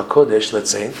Ruach HaKodesh, let's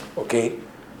say, okay,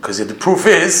 because the proof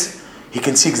is, he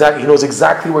knows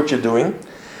exactly what you're doing,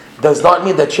 does not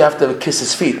mean that you have to kiss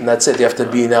his feet, and that's it, you have to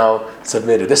be now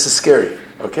submitted. This is scary,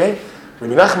 okay?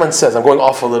 Rabbi Nachman says, I'm going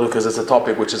off a little because it's a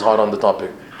topic which is hot on the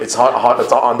topic. It's hot,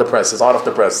 it's on the press, it's hot off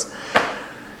the press.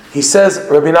 He says,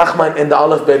 Rabbi Nachman in the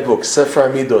Aleph Bet book,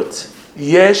 Sefer Midot,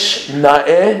 Yesh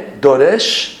na'eh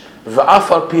doresh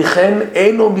v'af al pichen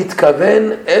eino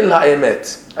mitkaven el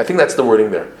ha'emet. I think that's the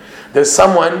wording there. There's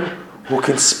someone who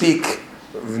can speak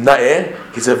na'eh,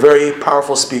 he's a very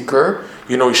powerful speaker,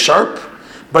 he's sharp,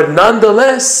 but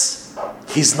nonetheless,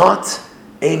 he's not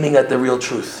aiming at the real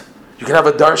truth. You can have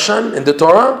a darshan in the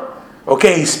Torah,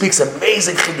 okay, he speaks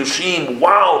amazing chidushim,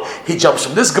 wow, he jumps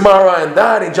from this Gemara and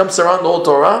that, he jumps around the whole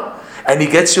Torah, and he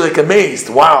gets you like amazed,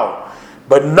 wow.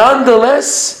 But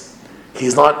nonetheless,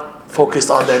 he's not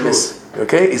focused on the emes,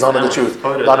 okay? He's not on the truth,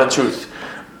 not on the truth.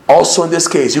 Also in this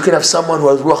case, you can have someone who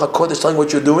has Ruach HaKodesh telling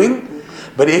what you're doing,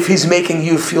 but if he's making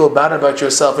you feel bad about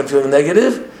yourself and feeling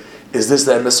negative, is this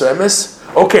the emes or emes?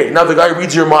 Okay, now the guy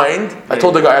reads your mind. I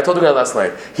told the guy last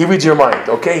night. He reads your mind,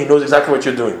 okay? He knows exactly what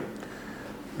you're doing.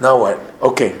 Now what?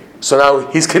 Okay, so now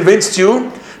he's convinced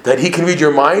you that he can read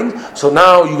your mind. So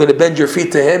now you're going to bend your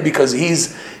feet to him because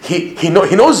he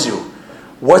knows you.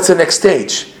 What's the next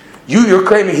stage? You're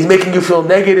claiming he's making you feel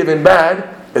negative and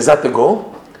bad. Is that the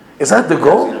goal? Is that the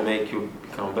goal? It's going to make you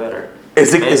become better.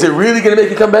 Is it really going to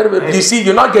make you come better? But you see,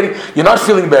 you're not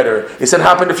feeling better. He said it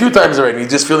happened a few times already. You're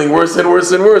just feeling worse and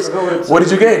worse and worse. What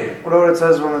did you gain? What it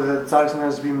says when the tzaddik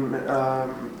has to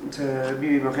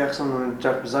be mechiach someone in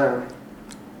Jar B'Zion.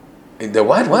 The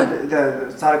what?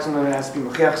 The tzaddik has to be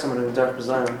mechiach someone in Jar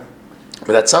B'Zion.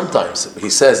 But that sometimes he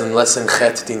says in lesson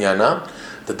Chet Tinyana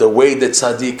that the way that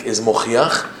tzaddik is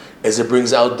mochiach is it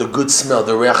brings out the good smell,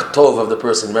 the reach tov of the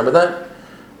person. Remember that?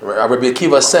 Rabbi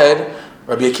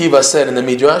Akiva said in the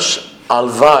Midrash,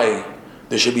 Alvai,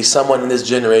 there should be someone in this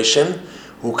generation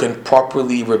who can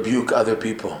properly rebuke other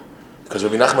people. Because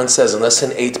Rabbi Nachman says in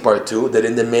lesson 8 part 2 that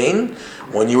in the main,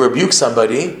 when you rebuke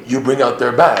somebody, you bring out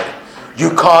their bad.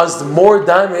 You caused more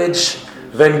damage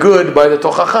than good by the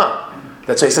tochacha.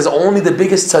 That's why he says only the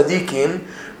biggest tzaddikim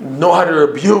know how to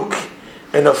rebuke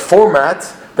in a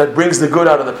format that brings the good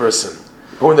out of the person.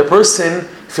 But when the person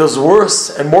feels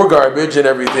worse and more garbage and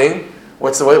everything,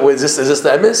 what is this? Is this the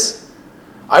emes?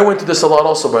 I went to this a lot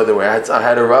also, by the way. I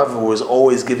had a Rav who was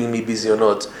always giving me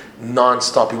bizionot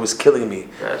non-stop. He was killing me.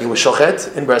 He was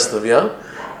shochet in Breslov, yeah?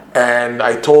 And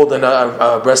I told a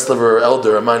Breslover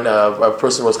elder, a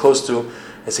person who was close to,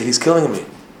 I said, he's killing me.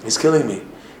 He's killing me.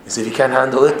 He said, if you can't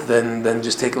handle it, then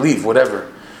just take leave,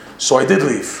 whatever. So I did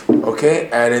leave, okay?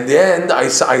 And in the end, I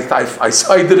saw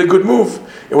I did a good move.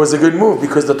 It was a good move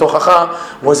because the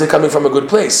tochacha wasn't coming from a good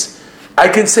place. I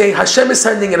can say, Hashem is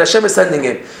sending it, Hashem is sending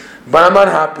it. But I'm not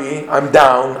happy, I'm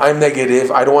down, I'm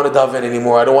negative, I don't want to daven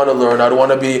anymore, I don't want to learn, I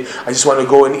just want to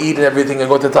go and eat and everything and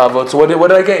go to Tavot. So what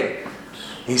did I gain?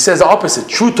 He says the opposite.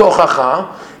 True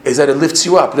tochacha is that it lifts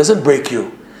you up, it doesn't break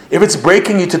you. If it's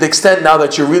breaking you to the extent now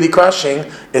that you're really crashing,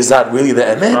 is that really the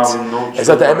emet? Is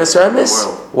that the emes or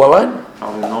emes? What?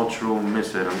 Probably no true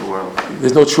mitzvah in the world.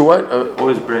 There's no true what?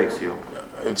 Always breaks you.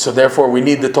 So therefore we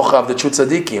need the tocha of the true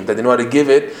tzaddikim, that they know how to give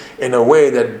it in a way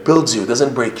that builds you,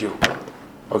 doesn't break you.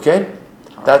 Okay?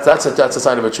 That's a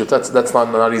sign of a truth. That's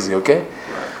not easy, okay?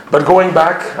 But going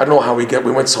back, I don't know how we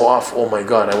went so off. Oh my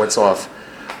God, I went so off.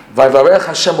 Vayvarech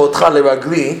Hashem otcha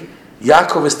leragli,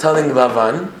 Yaakov is telling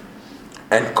Lavan,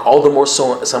 and all the more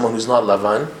so someone who's not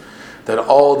Lavan, that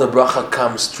all the bracha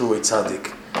comes through a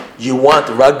tzaddik. You want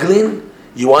raglin,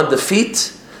 you want the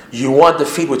feet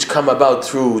which come about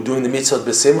through doing the mitzvot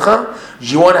besimcha,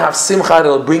 you want to have simcha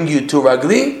that'll bring you to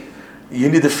ragli, you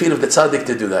need the feet of the tzaddik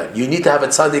to do that. You need to have a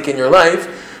tzaddik in your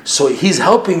life, so he's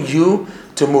helping you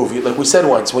to move. Like we said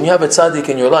once, when you have a tzaddik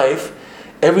in your life,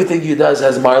 everything you does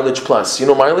has mileage plus. You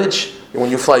know mileage?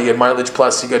 When you fly, you get mileage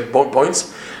plus, you get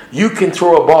points. You can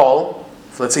throw a ball,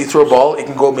 let's say you throw a ball, it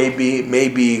can go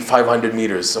maybe 500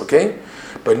 meters, okay?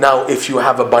 But now if you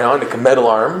have a bionic, a metal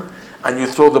arm, and you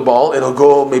throw the ball, it'll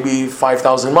go maybe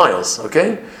 5,000 miles,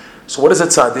 okay? So what is a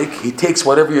tzaddik? He takes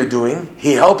whatever you're doing,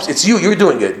 he helps, it's you're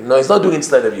doing it. No, he's not doing it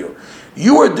instead of you.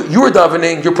 You are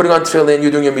davening, you're putting on tefillin,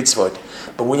 you're doing your mitzvot.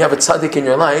 But when you have a tzaddik in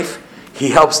your life,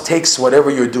 he takes whatever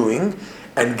you're doing,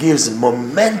 and gives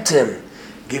momentum,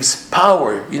 gives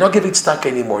power. You're not giving tzedakah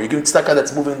anymore. You're giving tzedakah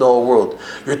that's moving the whole world.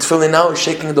 Your tefillin now is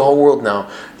shaking the whole world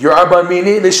now. Your arba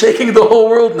minin is shaking the whole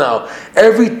world now.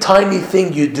 Every tiny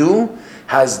thing you do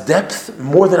has depth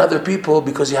more than other people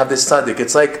because you have this tzaddik.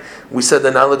 It's like we said the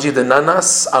analogy, the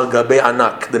nanas al gabe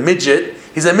anak. The midget,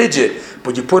 he's a midget,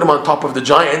 but you put him on top of the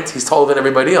giant, he's taller than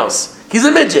everybody else. He's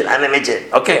a midget. I'm a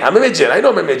midget. Okay, I'm a midget. I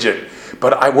know I'm a midget.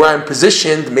 But where I'm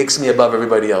positioned makes me above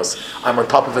everybody else. I'm on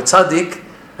top of a tzaddik,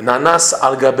 nanas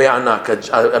al gabe anak,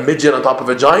 a midget on top of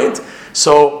a giant.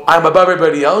 So I'm above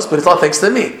everybody else, but it's not thanks to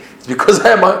me. It's because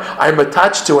I'm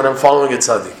attached to and I'm following a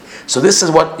tzaddik. So this is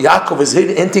what Yaakov is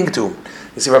hinting to.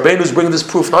 You see, Rabbeinu is bringing this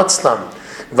proof, not stam.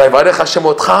 Vayvarech Hashem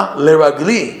otcha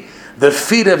leragli. The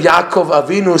feet of Yaakov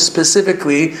Avinu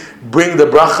specifically bring the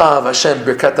bracha of Hashem,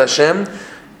 Birkat Hashem,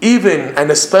 even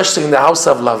and especially in the house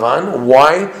of Lavan.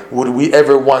 Why would we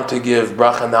ever want to give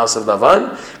bracha in the house of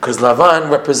Lavan? Because Lavan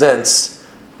represents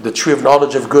the tree of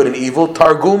knowledge of good and evil.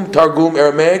 Targum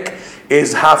Aramaic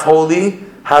is half holy,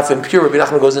 half impure. Rabbi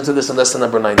Nachman goes into this in lesson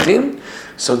number 19.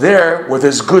 So there, where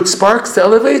there's good sparks to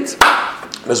elevate,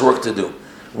 there's work to do.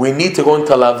 We need to go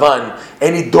into Lavan,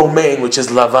 any domain which is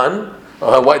Lavan,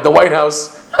 the White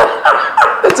House.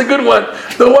 That's a good one.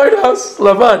 The White House,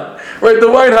 Lavan. Right,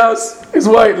 the White House is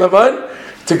white, Lavan.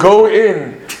 To go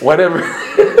in, whatever,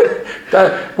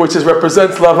 that which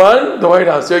represents Lavan, the White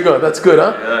House. There you go. That's good,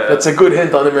 huh? Yeah. That's a good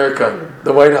hint on America.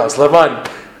 The White House, Lavan.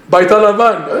 Baita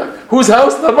Lavan. Whose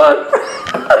house? Lavan.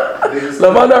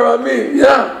 Lavan Arami.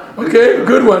 Yeah. Okay,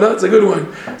 good one. That's a good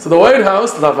one. So the White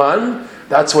House, Lavan,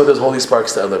 that's where there's holy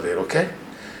sparks to elevate, okay?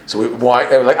 So why,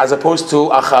 like as opposed to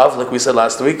Achav, like we said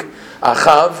last week,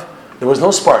 Achav, there was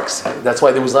no sparks. That's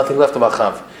why there was nothing left of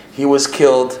Achav. He was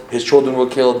killed, his children were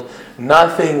killed,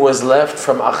 nothing was left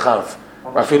from Achav.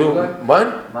 Rafidu,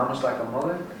 what? Mama's like a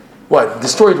mullet? What?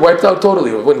 Destroyed, wiped out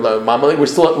totally. We're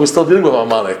still dealing with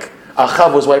Amalek.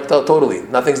 Achav was wiped out totally.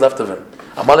 Nothing's left of him.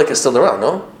 Amalek is still around,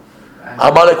 no?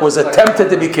 Amalek was attempted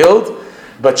to be killed,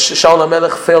 but Shaul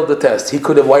HaMelech failed the test. He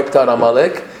could have wiped out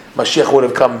Amalek. Mashiach would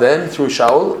have come then through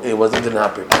Shaul. It didn't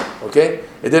happen. Okay?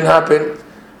 It didn't happen.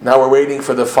 Now we're waiting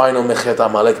for the final Mechet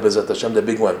Amalek, Bezat Hashem, the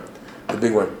big one. The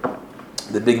big one.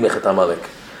 The big Mechet Amalek.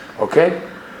 Okay?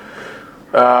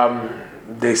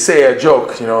 They say a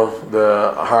joke,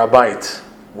 the Har HaBayit,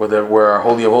 where our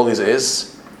Holy of Holies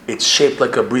is, it's shaped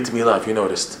like a Brit Milah, if you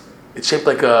noticed. It's shaped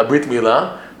like a Brit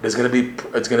Milah. It's going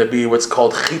to be what's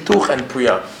called Chituch and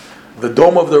Priya. The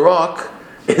dome of the rock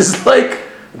is like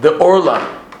the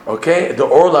Orla. Okay? The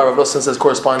Orla, Rav Nosson says,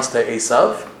 corresponds to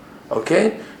Esav.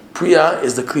 Okay? Priya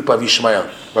is the klipa of Ishmael.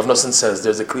 Rav Nosson says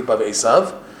there's a klipa of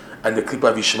Esav and the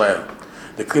klipa of Ishmael.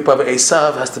 The klipa of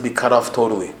Esav has to be cut off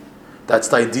totally. That's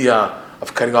the idea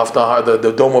of cutting off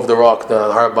the dome of the rock,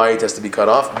 the Har Bayit has to be cut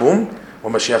off, boom,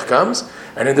 when Mashiach comes.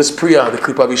 And in this Priya, the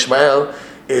klipa of Ishmael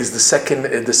is the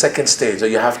second stage. So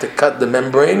you have to cut the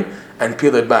membrane and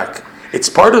peel it back. It's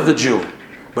part of the Jew,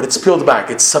 but it's peeled back,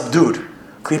 it's subdued.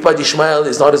 Klipat Ishmael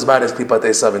is not as bad as Klipat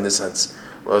Esav in this sense.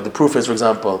 The proof is, for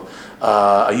example,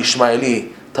 a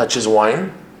Ishmaeli touches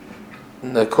wine,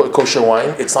 kosher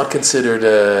wine, it's not considered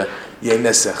Yain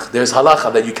Nesech. There's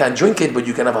halacha that you can't drink it, but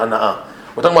you can have hana'ah.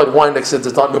 We're talking about wine that says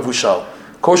it's not mevushal.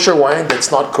 Kosher wine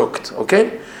that's not cooked,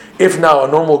 okay? If now a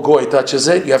normal goy touches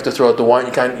it, you have to throw out the wine,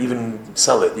 you can't even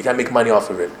sell it, you can't make money off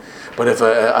of it. But if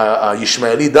a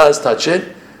Ishmaeli does touch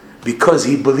it, because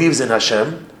he believes in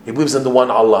Hashem, he believes in the one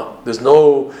Allah. There's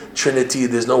no Trinity,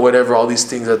 there's no whatever, all these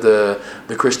things that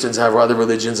the Christians have or other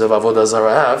religions of Avodah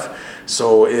Zarah have.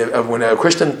 So when a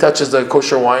Christian touches the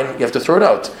kosher wine, you have to throw it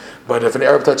out. But if an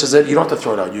Arab touches it, you don't have to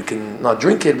throw it out. You can not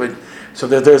drink it, but so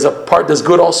there's a part that's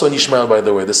good also in Ishmael, by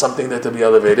the way. There's something that to be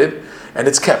elevated, and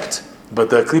it's kept. But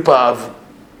the klipa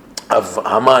of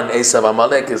Haman, Esav,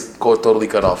 Amalek is totally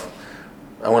cut off.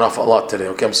 I went off a lot today,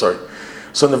 okay, I'm sorry.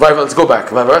 So in the Bible, let's go back.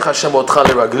 V'avarech Hashem otcha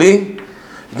leragli,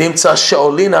 nimtza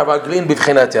she'olin haraglin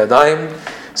b'vchinat yadayim.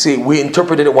 See, we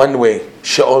interpreted it one way.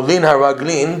 She'olin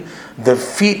haraglin, the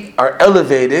feet are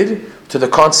elevated to the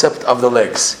concept of the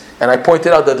legs. And I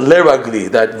pointed out that leragli,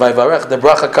 that v'avarech, the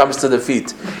bracha comes to the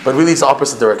feet. But really it's the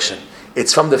opposite direction.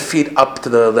 It's from the feet up to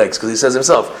the legs. Because he says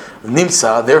himself,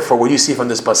 nimtza, therefore what you see from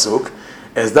this pasuk,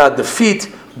 is that the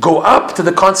feet go up to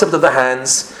the concept of the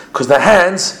hands, because the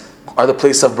hands are the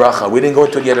place of bracha. We didn't go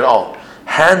into it yet at all.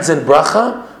 Hands and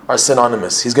bracha are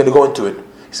synonymous. He's going to go into it.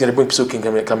 He's going to bring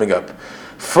psukim coming up.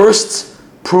 First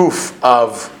proof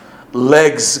of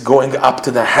legs going up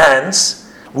to the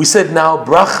hands, we said now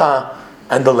bracha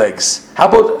and the legs. How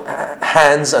about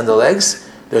hands and the legs?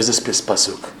 There's this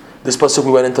pasuk. This pasuk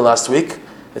we went into last week.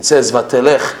 It says,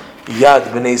 Vatelech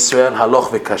yad b'nei Yisrael haloch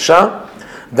v'kasha.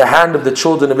 The hand of the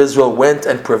children of Israel went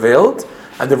and prevailed.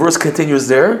 And the verse continues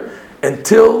there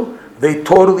until they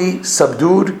totally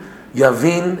subdued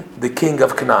Yavin, the king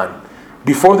of Canaan.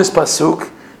 Before this pasuk,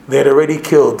 they had already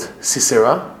killed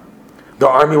Sisera. The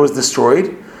army was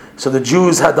destroyed. So the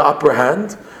Jews had the upper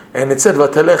hand. And it said,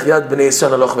 Vatelech yad b'nei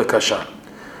Yisrael haloch v'kasha.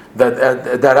 That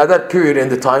at that period in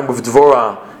the time of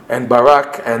Dvorah and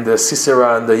Barak and the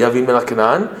Sisera and the Yavin Melech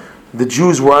Canaan, the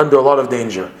Jews were under a lot of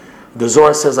danger. The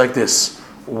Zohar says like this: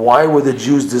 why were the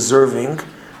Jews deserving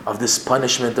of this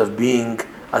punishment of being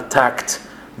attacked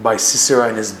by Sisera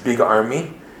and his big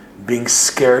army, being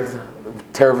scared,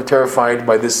 terrified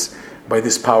by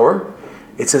this power?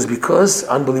 It says because,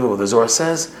 unbelievable, the Zohar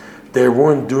says, they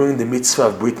weren't doing the mitzvah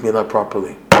of Brit Milah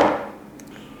properly.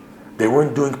 They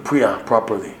weren't doing Priya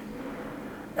properly.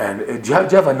 And do you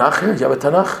have a Nach here? Do you have a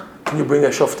Tanakh? Can you bring a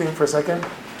Shoftim for a second?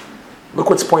 Look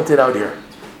what's pointed out here.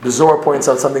 The Zohar points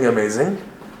out something amazing.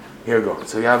 Here we go.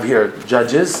 So you have here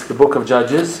Judges, the book of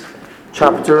Judges,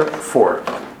 chapter 4.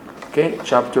 Okay,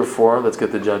 chapter 4. Let's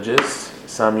get the Judges.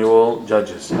 Samuel,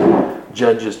 Judges.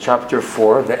 Judges, chapter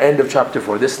 4. The end of chapter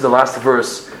 4. This is the last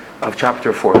verse of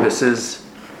chapter 4. This is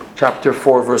chapter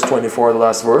 4, verse 24, the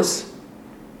last verse.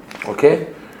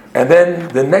 Okay? And then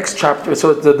the next chapter,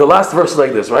 so the last verse is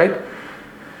like this, right?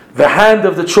 The hand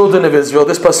of the children of Israel,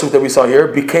 this pasuk that we saw here,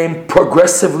 became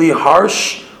progressively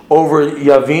harsh over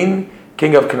Yavin,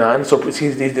 king of Canaan. So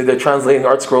they're translating the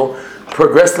art scroll,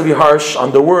 progressively harsh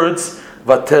on the words,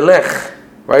 Vatelech,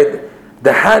 right?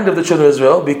 The hand of the children of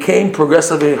Israel became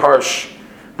progressively harsh.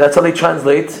 That's how they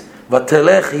translate,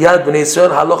 Vatelech yad b'nei Yisrael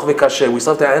haloch v'kasher. We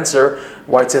still have to answer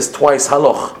why it says twice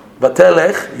haloch.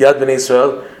 Vatelech yad b'nei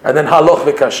Yisrael, and then haloch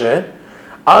v'kasher.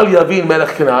 Al Yavin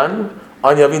melech Canaan,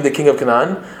 on Yavin the king of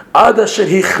Canaan, ad asher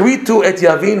hichritu et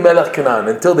Yavin melech Canaan,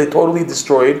 until they totally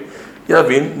destroyed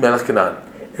Yavin melech Canaan.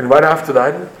 And right after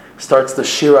that starts the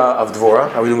Shira of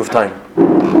Dvorah. How are we doing with time?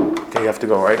 Okay, you have to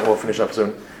go, right? We'll finish up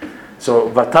soon.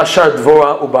 So Vatashar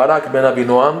Dvorah ubarak ben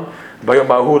Abinoam bayom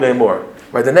bahu le'emor.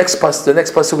 Right, the next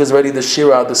pasuk is already the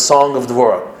Shira, the song of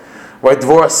Dvorah. Right,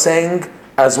 Dvorah sang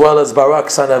as well as Barak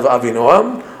son of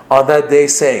Avinoam on that day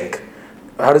saying.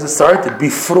 How does it start?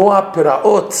 Bifroa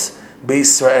peraot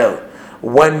beIsrael.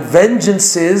 When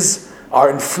vengeances are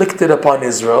inflicted upon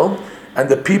Israel and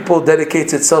the people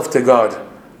dedicates itself to God.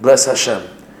 Bless Hashem.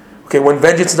 Okay, when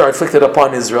vengeances are inflicted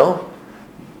upon Israel,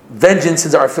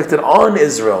 vengeances are inflicted on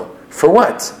Israel. For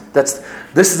what? This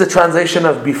is the translation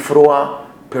of Bifroa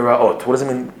peraot. What does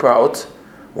it mean, peraot?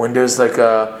 When there's like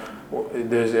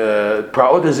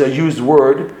praot is a used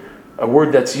word a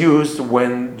word that's used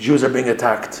when Jews are being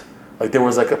attacked. Like there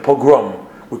was like a pogrom.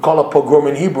 We call a pogrom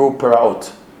in Hebrew peraot.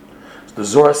 So the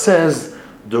Zohar says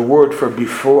the word for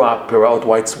before peraot,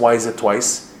 why is it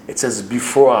twice? It says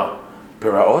before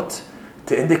peraot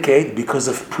to indicate because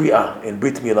of priya in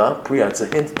Brit Milah. Priya, it's a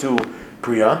hint to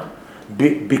priya.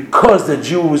 Because the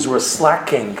Jews were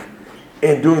slacking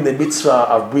in doing the mitzvah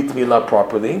of Brit Milah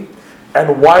properly.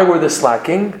 And why were they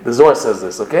slacking? The Zohar says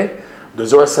this, okay? The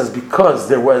Zohar says because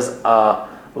there was a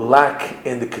lack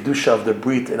in the kedusha of the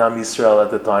Brit in Am Yisrael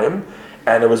at the time,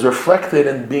 and it was reflected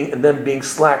in them being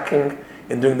slacking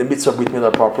in doing the mitzvah of Brit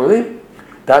Milah properly.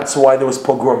 That's why there was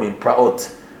pogromim,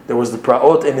 praot. There was the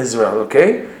praot in Israel,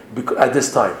 okay? At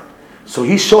this time. So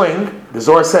he's showing, the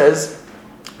Zohar says,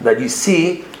 that you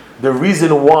see the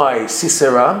reason why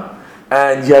Sisera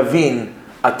and Yavin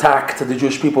attacked the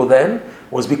Jewish people then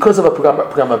was because of a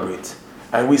Pagam Brit.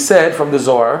 And we said from the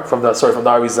Zohar, from the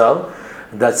Arizal,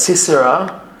 that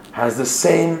Sisera has the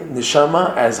same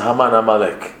neshama as Haman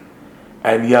Amalek.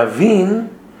 And Yavin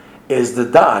is the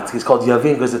Da'at. He's called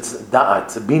Yavin because it's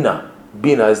Da'at, Bina.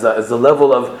 Bina is the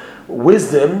level of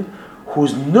wisdom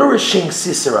who's nourishing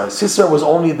Sisera. Sisera was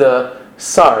only the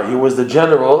Sar, he was the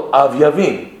general of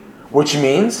Yavin, which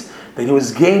means that he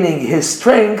was gaining his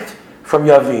strength from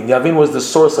Yavin. Yavin was the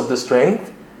source of the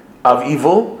strength of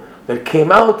evil that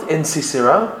came out in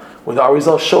Sisera, where the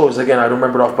Arizal shows, again, I don't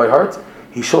remember it off by heart,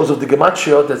 he shows with the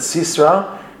Gematria that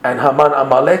Sisera and Haman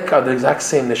Amalek are the exact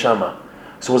same neshama.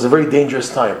 So it was a very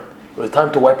dangerous time. It was a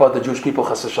time to wipe out the Jewish people,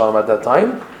 Chas v'Shalom, at that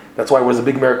time. That's why it was a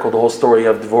big miracle, the whole story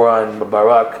of Dvorah and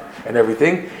Barak and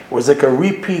everything. It was like a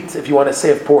repeat, if you want to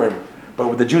say, of Purim. But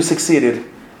when the Jews succeeded,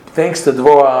 thanks to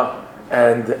Dvorah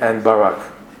and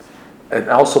Barak. And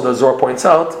also the Zohar points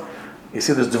out, you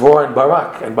see there's Dvorah and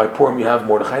Barak, and by Purim you have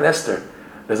Mordechai and Esther.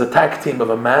 There's a tag team of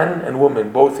a man and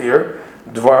woman, both here,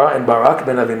 Dvorah and Barak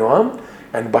ben Avinoam,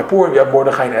 and by Purim you have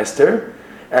Mordechai and Esther,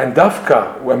 and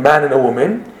Dafka, a man and a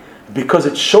woman, because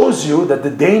it shows you that the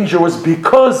danger was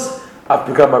because of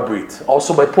Pagam Brit.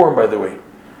 Also by Purim, by the way.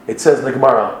 It says in the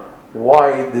Gemara,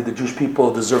 why did the Jewish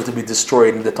people deserve to be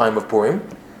destroyed in the time of Purim?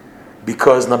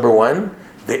 Because number one,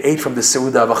 they ate from the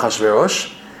Seudah of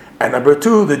Achashverosh, and number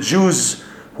two, the Jews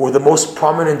who were the most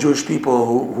prominent Jewish people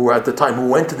who were at the time, who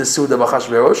went to the Seudah of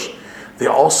Achashverosh, they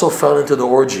also fell into the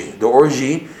orgy. The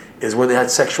orgy is where they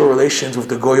had sexual relations with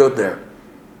the Goyot there.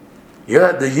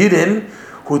 Yeah, the Yidden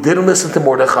who didn't listen to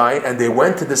Mordechai and they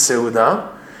went to the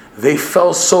Seudah, they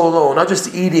fell so low, not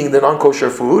just eating the non-kosher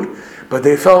food, but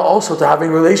they fell also to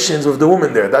having relations with the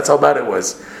woman there. That's how bad it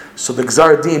was. So the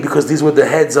Gzar Din, because these were the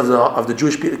heads of the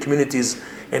Jewish communities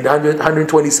in the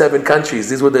 127 countries,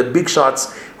 these were the big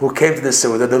shots who came to the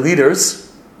Seudah, the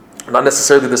leaders, not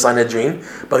necessarily the Sanhedrin,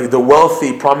 but the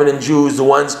wealthy, prominent Jews, the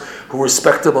ones who were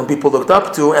respectable and people looked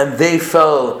up to, and they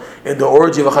fell in the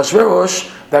orgy of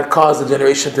Achashverosh that caused the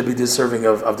generation to be deserving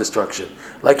of destruction.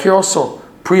 Like here also,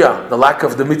 Priya, the lack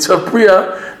of the mitzvah of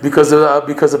Priya because of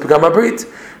Pagam Brit.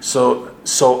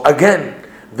 So again,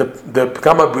 the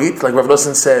Pagam Brit, like Rav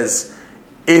Nosson says,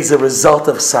 is a result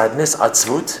of sadness,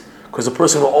 atzvut, because a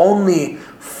person will only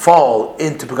fall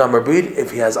into Pagam Brit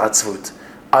if he has atzvut.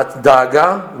 At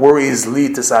daga, worries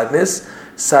lead to sadness.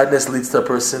 Sadness leads to a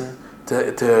person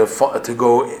to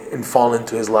go and fall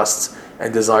into his lusts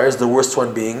and desires. The worst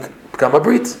one being Pagam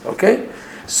Brit. Okay,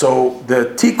 so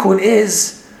the tikkun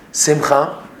is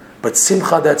simcha, but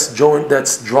simcha that's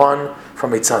drawn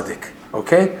from a tzaddik.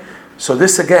 Okay, so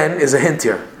this again is a hint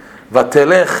here.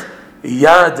 Vatelech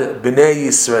yad bnei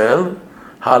Yisrael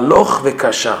haloch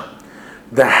vekasha.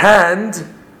 The hand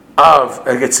of,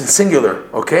 it's in singular.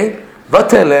 Okay.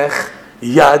 Vatelech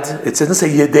yad, it doesn't say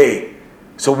yedei.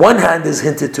 So one hand is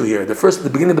hinted to here. The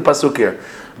beginning of the pasuk here.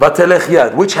 Vatelech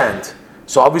yad, which hand?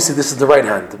 So obviously this is the right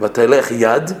hand. Vatelech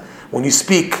yad. When you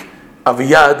speak of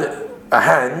yad, a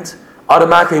hand,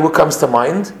 automatically what comes to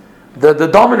mind? The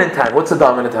dominant hand. What's the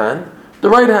dominant hand? The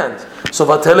right hand. So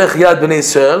vatelech yad b'nei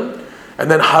Yisrael,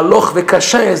 and then haloch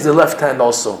v'kasheh is the left hand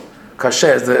also.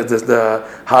 Kasheh is the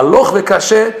haloch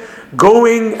v'kasheh,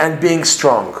 going and being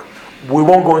strong. We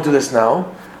won't go into this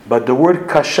now, but the word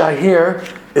kasha here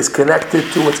is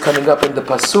connected to what's coming up in the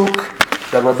pasuk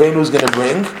that Rabbeinu is going to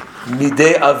bring.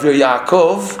 Midei Avir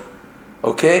Yaakov.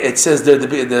 Okay, it says the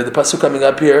pasuk coming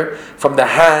up here from the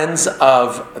hands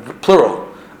of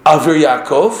plural Avir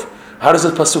Yaakov. How does the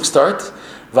pasuk start?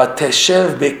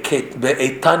 Vateshev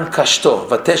be'eitan kashto.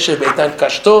 Vateshev be'eitan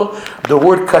kashto. The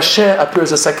word kasher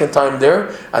appears a second time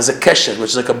there as a keshet,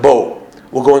 which is like a bow.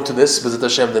 We'll go into this, B'ezrat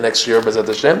Hashem, the next year, B'ezrat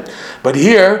Hashem. But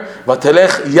here,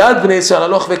 Vatelech Yad B'nei Yisrael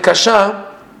Aloch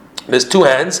V'Kasha, there's two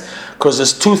hands, because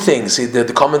there's two things. See, the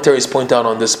commentaries point out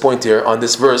on this point here, on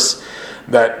this verse,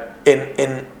 that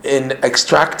in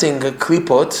extracting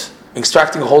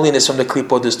extracting holiness from the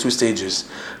klipot, there's 2 stages.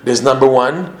 There's number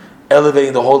 1,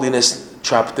 elevating the holiness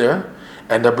trapped there,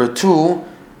 and number 2,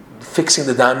 fixing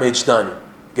the damage done,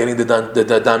 getting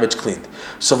the damage cleaned.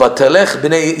 So Vatelech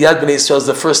b'nei Yad b'nei Yisrael is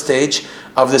the first stage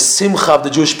of the simcha of the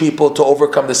Jewish people to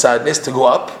overcome the sadness, to go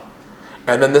up,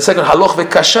 and then the second haloch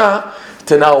v'kasha,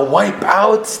 to now wipe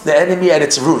out the enemy at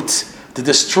its root, to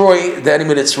destroy the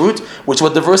enemy at its root, which is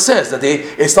what the verse says, that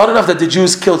it's not enough that the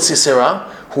Jews killed Sisera,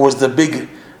 who was the big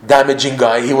damaging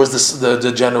guy, he was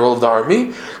the general of the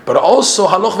army, but also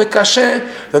haloch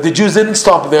v'kasha, that the Jews didn't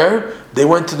stop there, they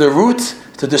went to the root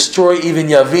to destroy even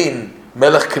Yavin,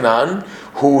 Melech Canaan,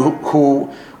 who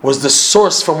was the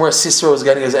source from where Sisera was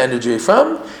getting his energy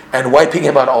from, and wiping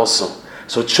him out also.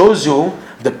 So it shows you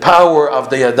the power of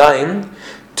the Yadayim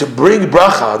to bring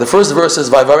bracha. The first verse is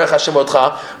Vayvarech Hashem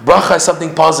otcha. Bracha is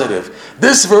something positive.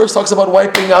 This verse talks about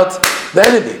wiping out the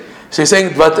enemy. So he's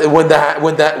saying, but when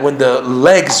the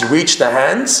legs reach the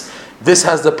hands, this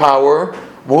has the power.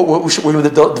 We're going to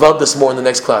develop this more in the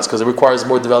next class because it requires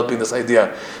more developing this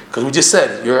idea. Because we just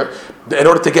said, in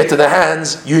order to get to the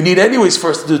hands, you need anyways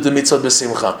first to do the mitzvah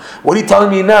b'simcha. What are you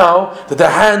telling me now that the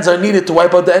hands are needed to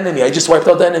wipe out the enemy? I just wiped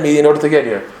out the enemy in order to get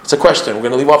here. It's a question. We're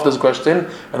going to leave off this question,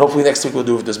 and hopefully next week we'll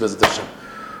do this presentation.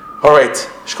 All right,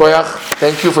 Shkoyach,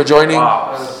 thank you for joining.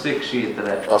 Wow, that's a sick sheet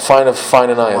today. Fine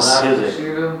and nice.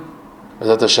 Music.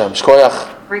 Bezat Hashem.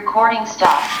 Shkoyach. Recording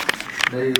stopped.